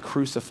shouting,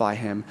 crucify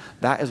him,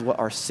 that is what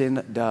our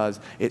sin does.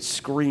 It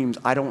screams,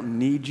 I don't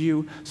need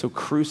you, so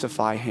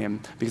crucify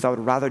him, because I would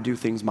rather do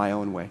things my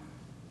own way.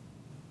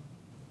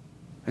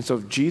 And so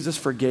if Jesus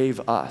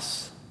forgave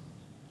us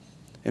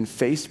and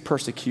faced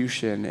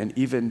persecution and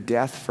even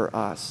death for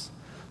us,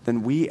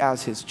 then we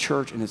as his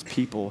church and his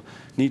people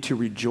need to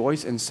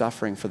rejoice in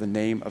suffering for the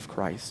name of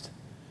Christ,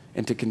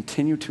 and to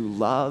continue to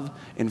love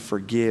and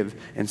forgive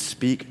and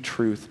speak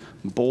truth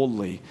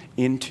boldly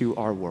into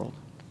our world.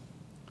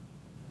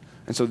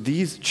 And so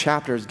these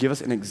chapters give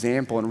us an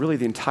example, and really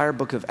the entire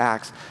book of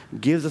Acts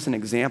gives us an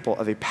example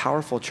of a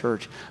powerful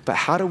church. But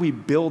how do we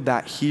build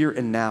that here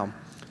and now?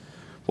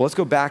 Well, let's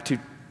go back to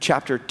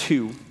chapter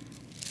 2,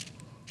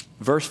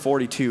 verse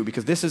 42,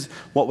 because this is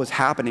what was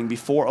happening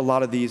before a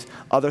lot of these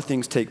other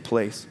things take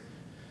place.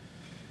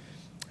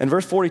 And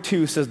verse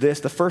 42 says this,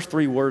 the first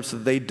three words, so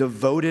they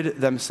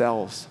devoted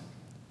themselves.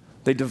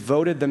 They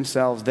devoted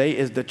themselves. They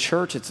is the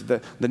church. It's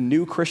the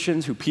new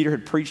Christians who Peter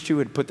had preached to,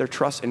 had put their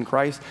trust in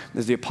Christ.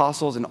 There's the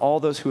apostles and all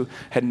those who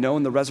had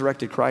known the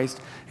resurrected Christ.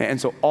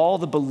 And so all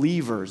the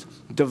believers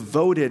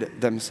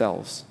devoted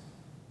themselves.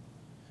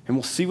 And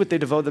we'll see what they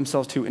devote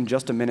themselves to in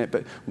just a minute,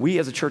 but we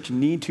as a church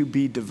need to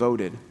be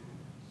devoted.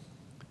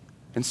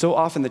 And so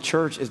often the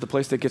church is the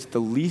place that gets the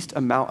least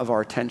amount of our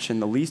attention,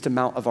 the least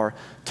amount of our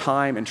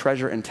time and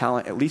treasure and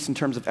talent, at least in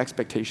terms of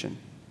expectation.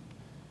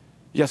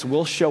 Yes,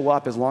 we'll show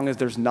up as long as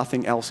there's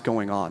nothing else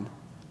going on,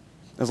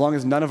 as long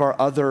as none of our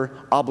other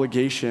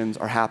obligations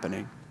are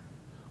happening.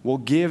 We'll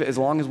give as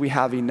long as we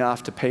have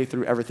enough to pay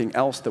through everything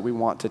else that we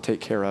want to take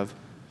care of,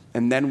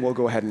 and then we'll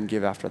go ahead and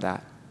give after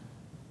that.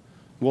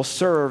 We'll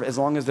serve as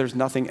long as there's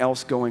nothing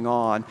else going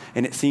on,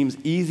 and it seems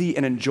easy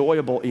and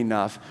enjoyable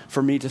enough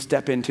for me to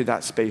step into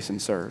that space and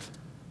serve.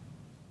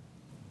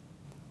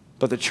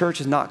 But the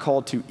church is not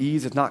called to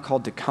ease, it's not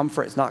called to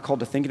comfort, it's not called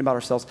to thinking about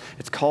ourselves,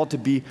 it's called to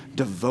be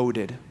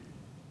devoted.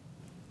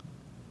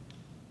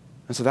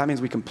 And so that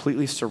means we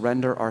completely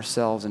surrender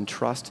ourselves and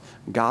trust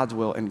God's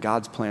will and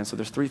God's plan. So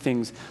there's three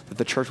things that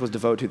the church was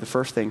devoted to. The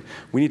first thing,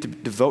 we need to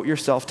devote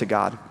yourself to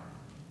God.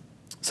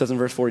 It says in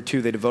verse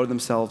 42, they devoted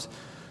themselves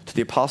to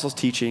the apostles'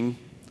 teaching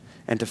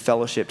and to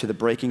fellowship, to the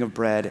breaking of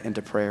bread and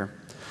to prayer.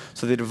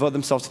 So they devote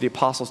themselves to the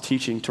apostles'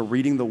 teaching, to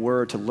reading the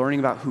word, to learning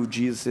about who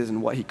Jesus is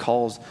and what he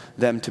calls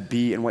them to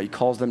be and what he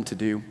calls them to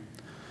do.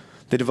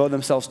 They devote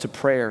themselves to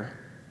prayer,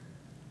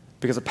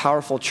 because a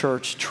powerful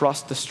church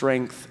trusts the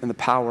strength and the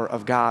power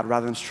of God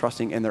rather than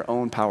trusting in their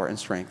own power and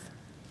strength.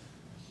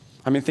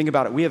 I mean, think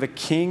about it. We have a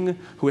king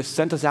who has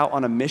sent us out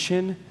on a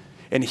mission,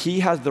 and he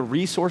has the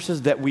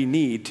resources that we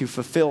need to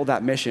fulfill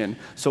that mission.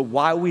 So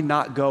why would we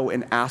not go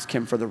and ask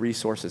him for the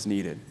resources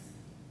needed?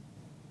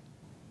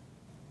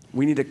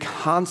 We need to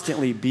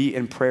constantly be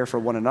in prayer for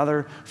one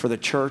another, for the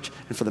church,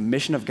 and for the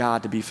mission of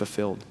God to be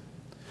fulfilled.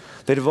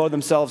 They devote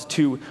themselves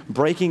to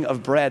breaking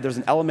of bread. There's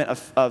an element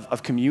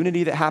of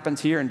community that happens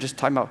here and just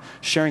talking about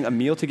sharing a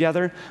meal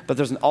together, but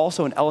there's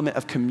also an element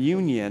of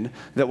communion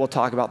that we'll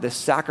talk about, this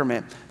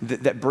sacrament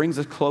that brings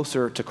us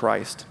closer to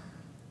Christ.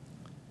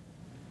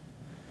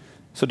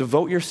 So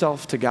devote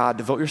yourself to God,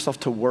 devote yourself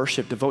to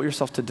worship, devote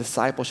yourself to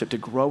discipleship, to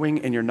growing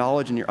in your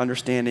knowledge and your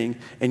understanding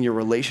and your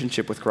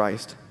relationship with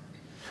Christ.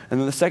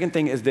 And then the second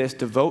thing is this,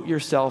 devote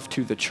yourself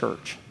to the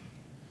church.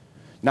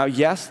 Now,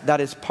 yes,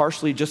 that is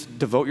partially just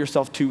devote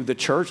yourself to the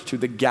church, to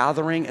the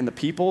gathering and the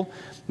people,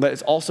 but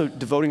it's also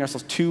devoting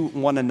ourselves to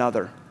one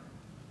another.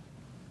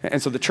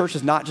 And so the church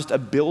is not just a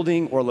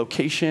building or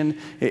location.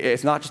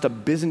 It's not just a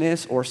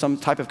business or some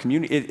type of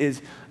community. It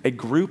is a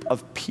group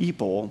of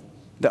people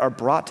that are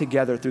brought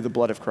together through the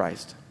blood of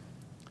Christ.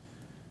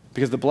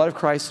 Because the blood of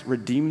Christ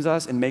redeems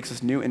us and makes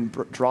us new and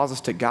draws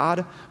us to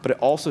God, but it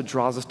also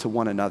draws us to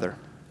one another.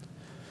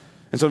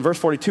 And so in verse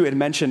 42, it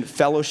mentioned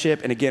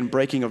fellowship and again,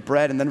 breaking of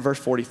bread. And then in verse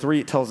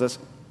 43, it tells us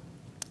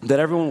that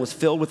everyone was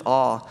filled with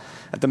awe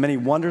at the many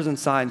wonders and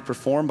signs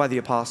performed by the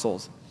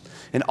apostles.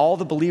 And all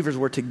the believers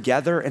were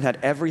together and had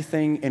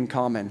everything in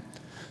common.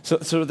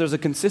 So there's a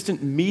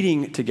consistent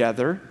meeting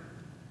together.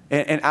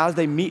 And as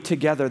they meet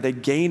together, they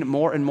gain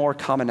more and more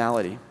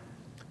commonality.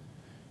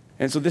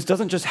 And so this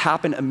doesn't just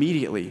happen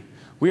immediately.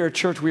 We are a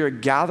church, we are a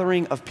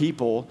gathering of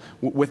people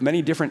with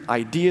many different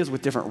ideas,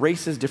 with different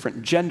races,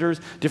 different genders,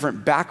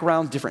 different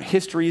backgrounds, different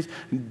histories,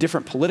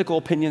 different political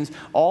opinions,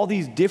 all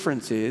these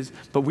differences,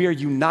 but we are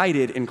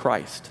united in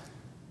Christ.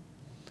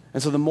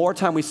 And so the more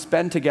time we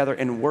spend together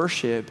in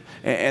worship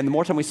and the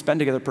more time we spend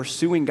together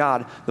pursuing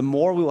God, the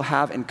more we will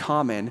have in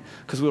common,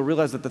 because we'll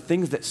realize that the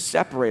things that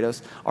separate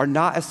us are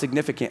not as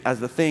significant as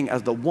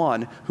the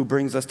one who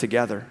brings us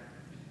together.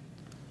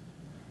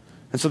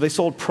 And so they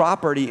sold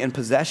property and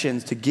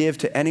possessions to give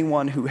to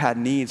anyone who had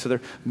need. So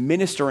they're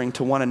ministering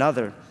to one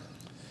another.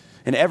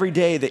 And every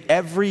day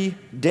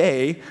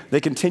they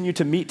continued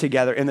to meet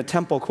together in the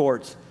temple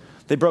courts.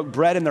 They broke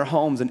bread in their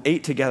homes and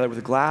ate together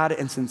with glad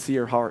and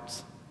sincere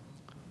hearts.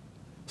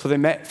 So they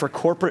met for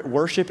corporate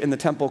worship in the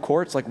temple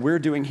courts like we're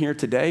doing here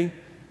today.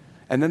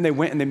 And then they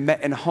went and they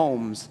met in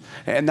homes.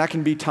 And that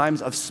can be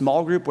times of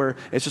small group where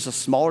it's just a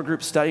smaller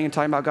group studying and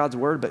talking about God's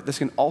word, but this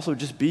can also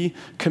just be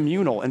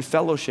communal and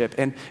fellowship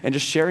and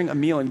just sharing a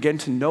meal and getting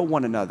to know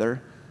one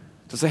another.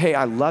 To say, hey,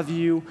 I love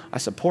you, I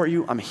support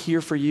you, I'm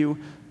here for you.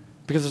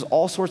 Because there's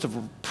all sorts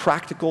of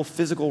practical,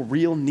 physical,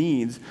 real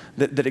needs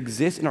that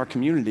exist in our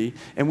community.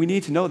 And we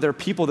need to know there are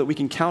people that we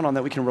can count on,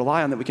 that we can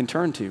rely on, that we can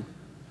turn to.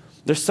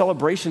 There's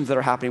celebrations that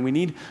are happening. We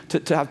need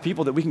to have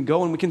people that we can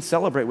go and we can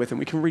celebrate with and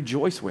we can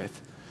rejoice with.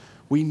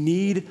 We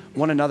need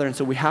one another, and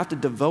so we have to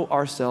devote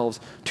ourselves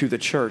to the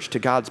church, to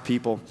God's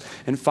people.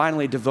 And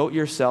finally, devote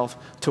yourself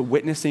to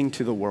witnessing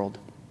to the world.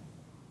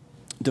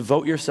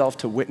 Devote yourself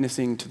to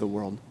witnessing to the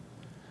world.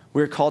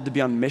 We are called to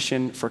be on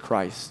mission for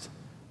Christ,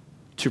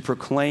 to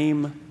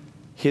proclaim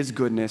his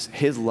goodness,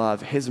 his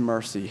love, his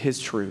mercy, his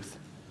truth.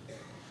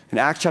 In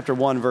Acts chapter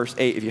 1, verse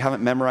 8, if you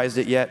haven't memorized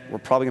it yet, we're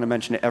probably going to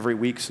mention it every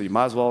week, so you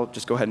might as well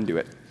just go ahead and do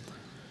it.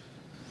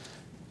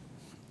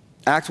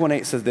 Acts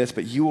 1:8 says this,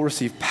 but you will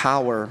receive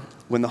power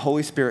when the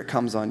Holy Spirit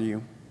comes on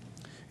you,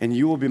 and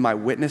you will be my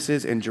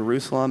witnesses in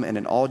Jerusalem and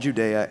in all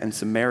Judea and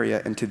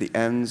Samaria and to the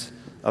ends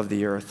of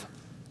the earth.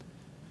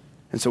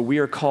 And so we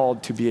are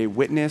called to be a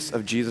witness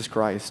of Jesus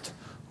Christ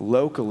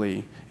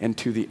locally and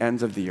to the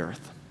ends of the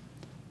earth.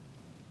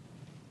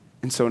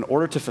 And so in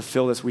order to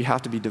fulfill this, we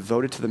have to be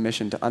devoted to the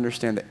mission, to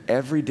understand that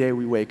every day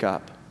we wake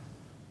up,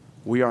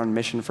 we are on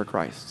mission for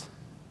Christ.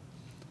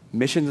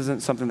 Missions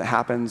isn't something that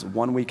happens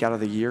 1 week out of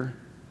the year.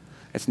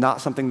 It's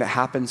not something that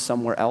happens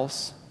somewhere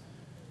else.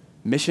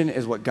 Mission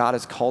is what God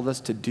has called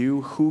us to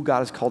do, who God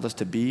has called us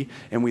to be,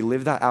 and we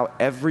live that out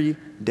every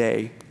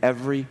day,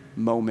 every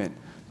moment,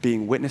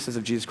 being witnesses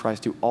of Jesus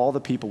Christ to all the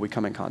people we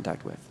come in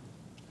contact with.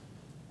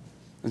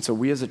 And so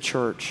we as a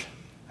church,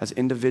 as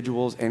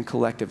individuals and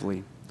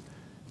collectively,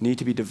 need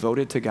to be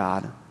devoted to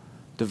God,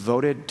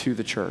 devoted to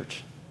the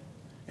church,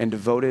 and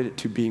devoted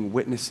to being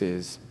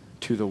witnesses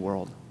to the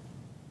world.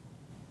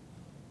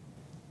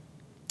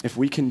 If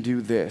we can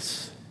do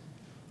this,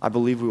 I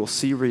believe we will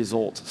see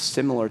results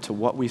similar to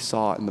what we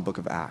saw in the book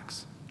of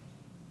Acts.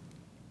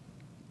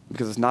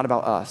 Because it's not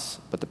about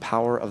us, but the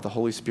power of the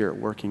Holy Spirit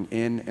working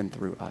in and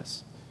through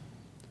us.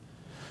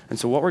 And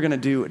so what we're going to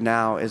do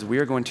now is we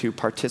are going to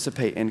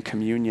participate in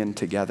communion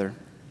together.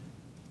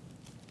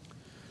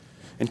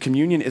 And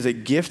communion is a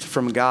gift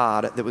from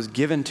God that was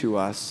given to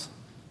us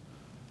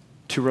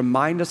to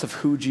remind us of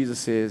who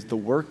Jesus is, the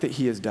work that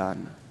he has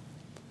done,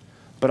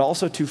 but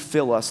also to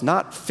fill us,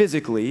 not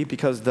physically,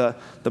 because the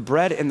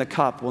bread and the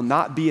cup will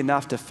not be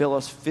enough to fill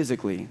us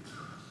physically,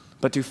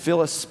 but to fill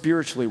us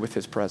spiritually with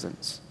his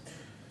presence.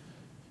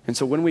 And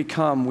so when we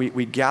come,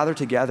 we gather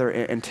together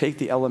and take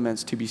the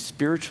elements to be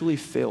spiritually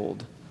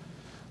filled,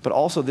 but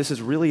also this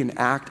is really an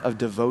act of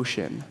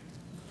devotion.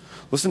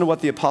 Listen to what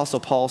the Apostle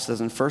Paul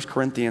says in 1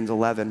 Corinthians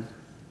 11,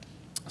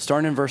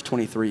 starting in verse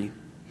 23.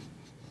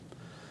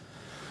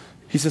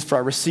 He says, "For I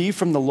received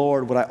from the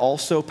Lord what I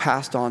also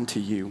passed on to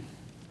you.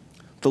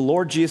 The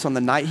Lord Jesus, on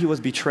the night he was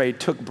betrayed,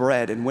 took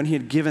bread, and when he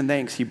had given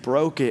thanks, he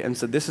broke it and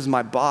said, 'This is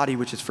my body,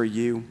 which is for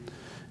you.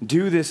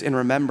 Do this in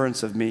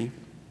remembrance of me.'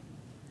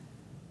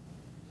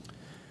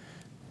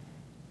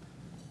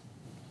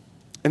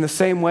 In the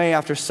same way,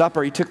 after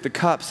supper, he took the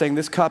cup, saying,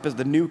 'This cup is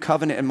the new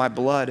covenant in my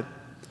blood.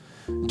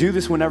 Do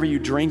this whenever you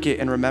drink it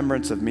in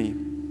remembrance of me.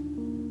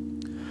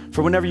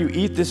 For whenever you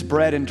eat this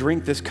bread and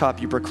drink this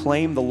cup, you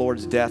proclaim the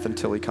Lord's death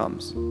until he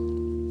comes.'"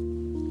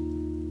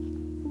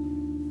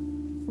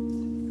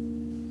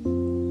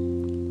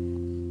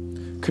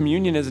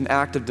 Communion is an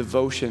act of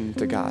devotion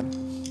to God.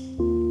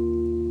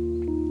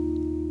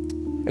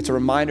 It's a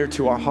reminder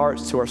to our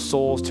hearts, to our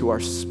souls, to our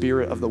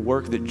spirit of the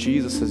work that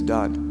Jesus has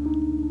done.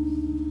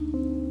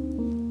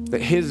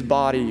 That his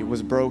body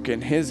was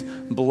broken, his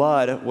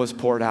blood was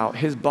poured out,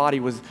 his body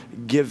was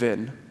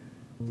given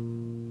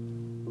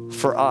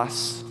for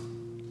us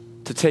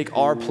to take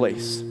our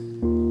place.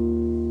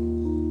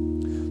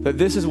 That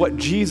this is what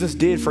Jesus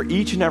did for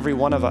each and every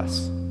one of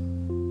us.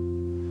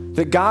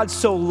 That God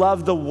so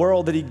loved the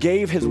world that he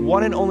gave his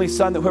one and only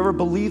Son, that whoever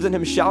believes in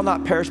him shall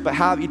not perish but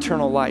have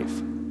eternal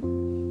life.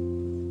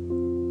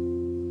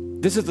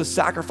 This is the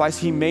sacrifice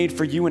he made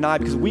for you and I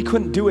because we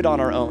couldn't do it on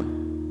our own.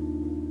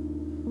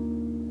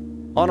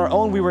 On our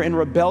own, we were in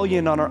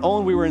rebellion. On our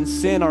own, we were in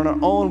sin. On our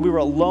own, we were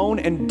alone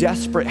and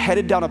desperate,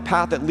 headed down a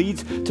path that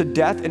leads to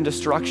death and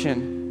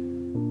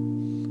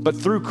destruction. But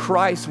through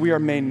Christ, we are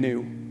made new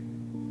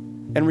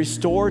and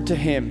restored to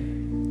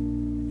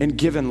him and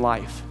given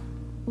life.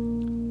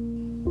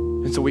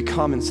 And so we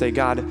come and say,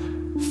 "God,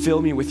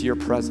 fill me with your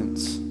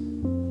presence.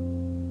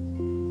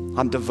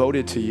 I'm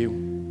devoted to you."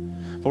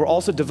 But we're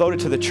also devoted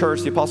to the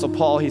church. The Apostle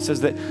Paul, he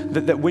says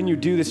that when you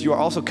do this, you are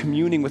also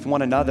communing with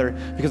one another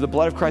because the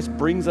blood of Christ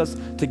brings us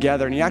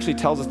together. And he actually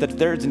tells us that if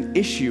there's an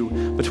issue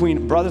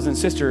between brothers and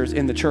sisters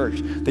in the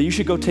church, that you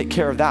should go take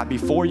care of that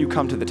before you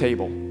come to the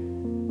table.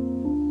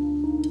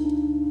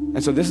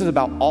 And so this is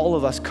about all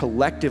of us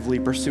collectively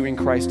pursuing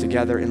Christ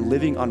together and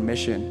living on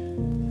mission.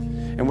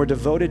 And we're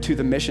devoted to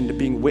the mission, to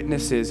being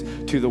witnesses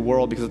to the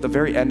world, because at the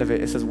very end of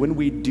it, it says, when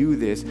we do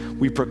this,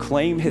 we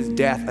proclaim his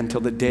death until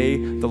the day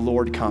the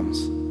Lord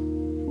comes.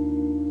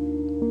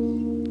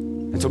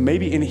 And so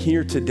maybe in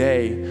here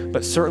today,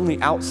 but certainly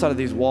outside of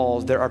these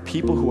walls, there are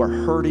people who are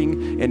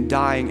hurting and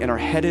dying and are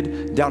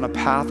headed down a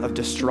path of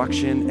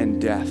destruction and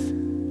death.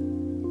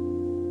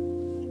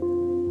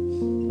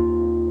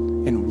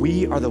 And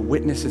we are the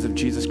witnesses of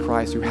Jesus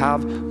Christ who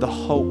have the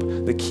hope,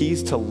 the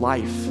keys to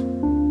life,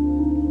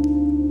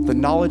 the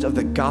knowledge of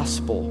the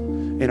gospel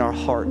in our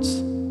hearts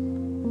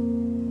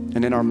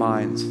and in our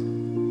minds.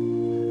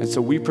 And so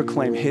we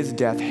proclaim his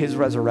death, his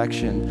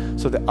resurrection,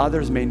 so that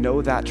others may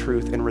know that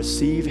truth and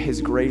receive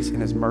his grace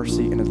and his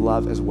mercy and his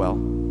love as well.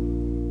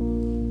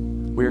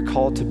 We are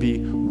called to be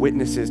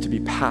witnesses, to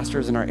be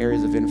pastors in our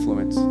areas of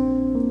influence,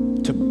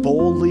 to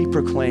boldly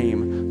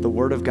proclaim the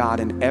word of God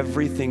in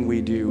everything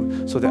we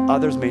do so that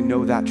others may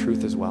know that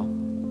truth as well.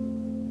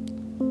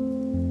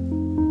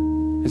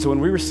 And so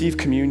when we receive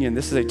communion,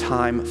 this is a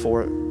time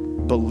for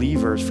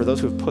believers, for those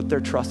who have put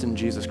their trust in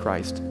Jesus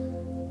Christ.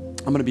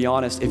 I'm going to be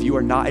honest, if you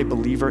are not a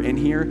believer in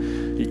here,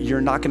 you're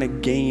not going to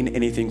gain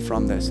anything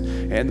from this.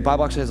 And the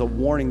Bible actually has a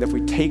warning that if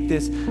we take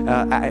this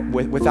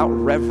without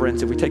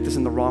reverence, if we take this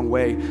in the wrong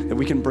way, that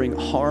we can bring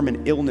harm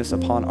and illness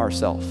upon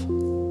ourselves.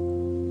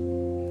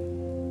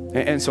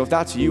 And so if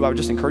that's you, I would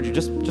just encourage you,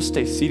 just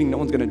stay seating. No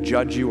one's gonna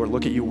judge you or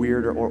look at you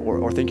weird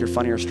or think you're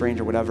funny or strange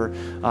or whatever.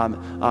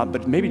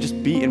 But maybe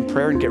just be in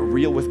prayer and get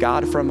real with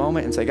God for a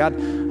moment and say, God,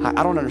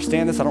 I don't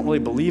understand this. I don't really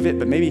believe it,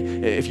 but maybe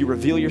if you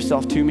reveal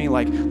yourself to me,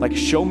 like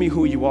show me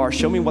who you are.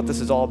 Show me what this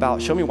is all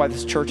about. Show me why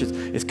this church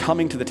is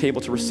coming to the table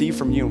to receive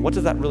from you. And what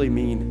does that really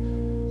mean?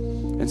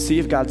 And see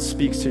if God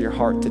speaks to your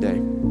heart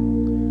today.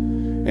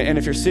 And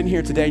if you're sitting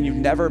here today and you've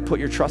never put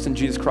your trust in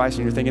Jesus Christ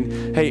and you're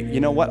thinking, hey, you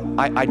know what?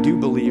 I do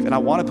believe and I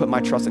want to put my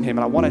trust in him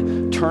and I want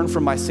to turn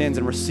from my sins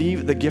and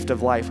receive the gift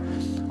of life.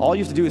 All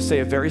you have to do is say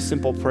a very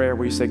simple prayer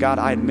where you say, God,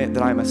 I admit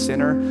that I'm a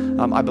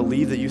sinner. I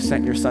believe that you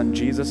sent your son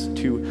Jesus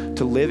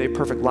to live a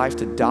perfect life,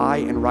 to die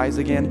and rise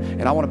again.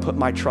 And I want to put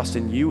my trust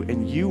in you,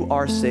 and you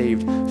are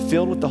saved,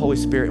 filled with the Holy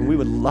Spirit. And we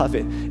would love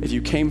it if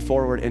you came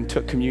forward and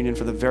took communion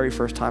for the very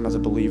first time as a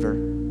believer.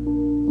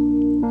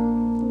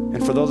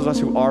 And for those of us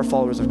who are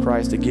followers of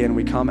Christ, again,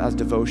 we come as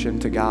devotion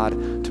to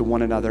God, to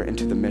one another, and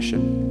to the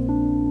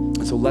mission.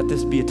 And so let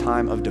this be a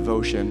time of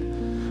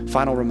devotion.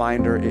 Final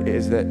reminder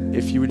is that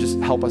if you would just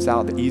help us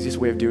out, the easiest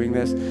way of doing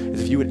this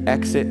is if you would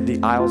exit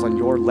the aisles on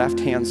your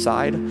left-hand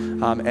side,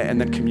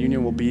 and then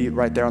communion will be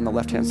right there on the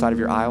left-hand side of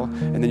your aisle,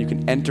 and then you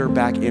can enter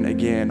back in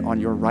again on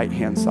your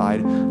right-hand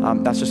side.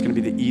 That's just gonna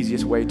be the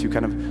easiest way to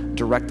kind of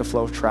direct the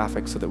flow of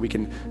traffic so that we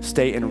can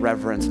stay in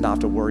reverence, not have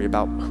to worry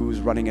about who's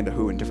running into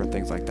who and different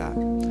things like that.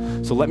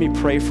 So let me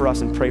pray for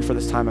us and pray for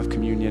this time of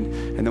communion,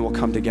 and then we'll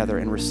come together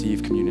and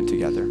receive communion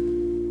together.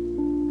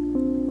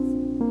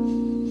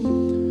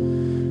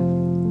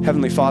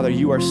 Heavenly Father,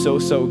 you are so,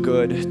 so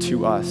good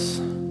to us.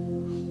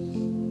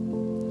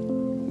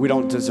 We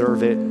don't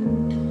deserve it.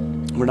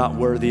 We're not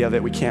worthy of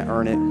it. We can't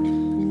earn it.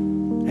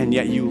 And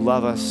yet you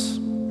love us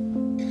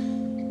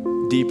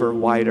deeper,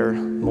 wider,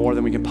 more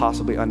than we can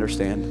possibly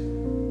understand.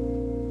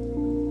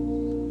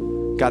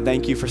 God,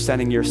 thank you for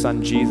sending your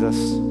son Jesus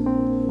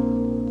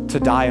to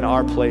die in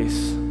our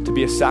place, to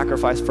be a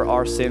sacrifice for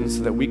our sins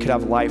so that we could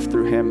have life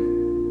through him.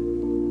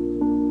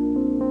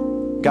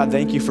 God,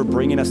 thank you for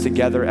bringing us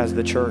together as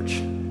the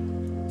church,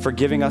 for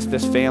giving us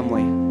this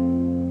family,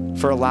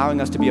 for allowing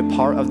us to be a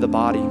part of the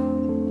body.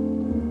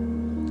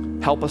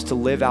 Help us to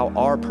live out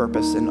our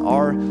purpose and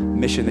our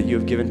mission that you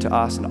have given to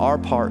us and our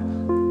part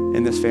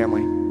in this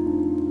family.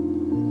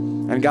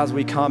 And God, as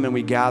we come and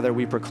we gather,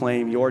 we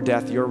proclaim your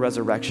death, your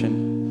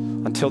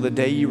resurrection. Until the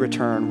day you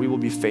return, we will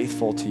be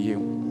faithful to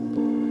you.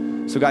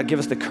 So God, give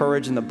us the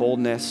courage and the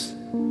boldness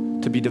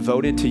to be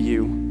devoted to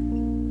you,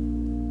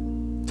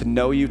 to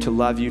know you, to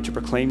love you, to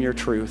proclaim your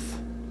truth,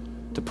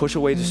 to push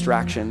away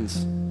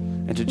distractions,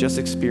 and to just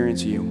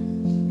experience you.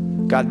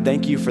 God,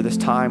 thank you for this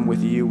time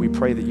with you. We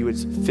pray that you would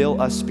fill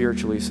us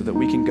spiritually so that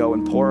we can go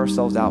and pour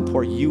ourselves out,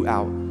 pour you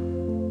out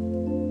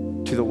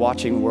to the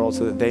watching world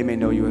so that they may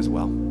know you as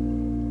well.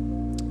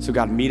 So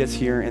God, meet us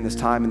here in this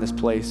time, in this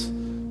place.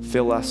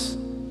 Fill us.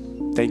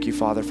 Thank you,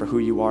 Father, for who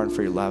you are and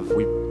for your love.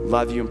 We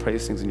love you and pray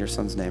these things in your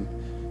son's name.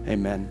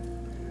 Amen.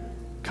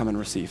 Come and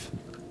receive.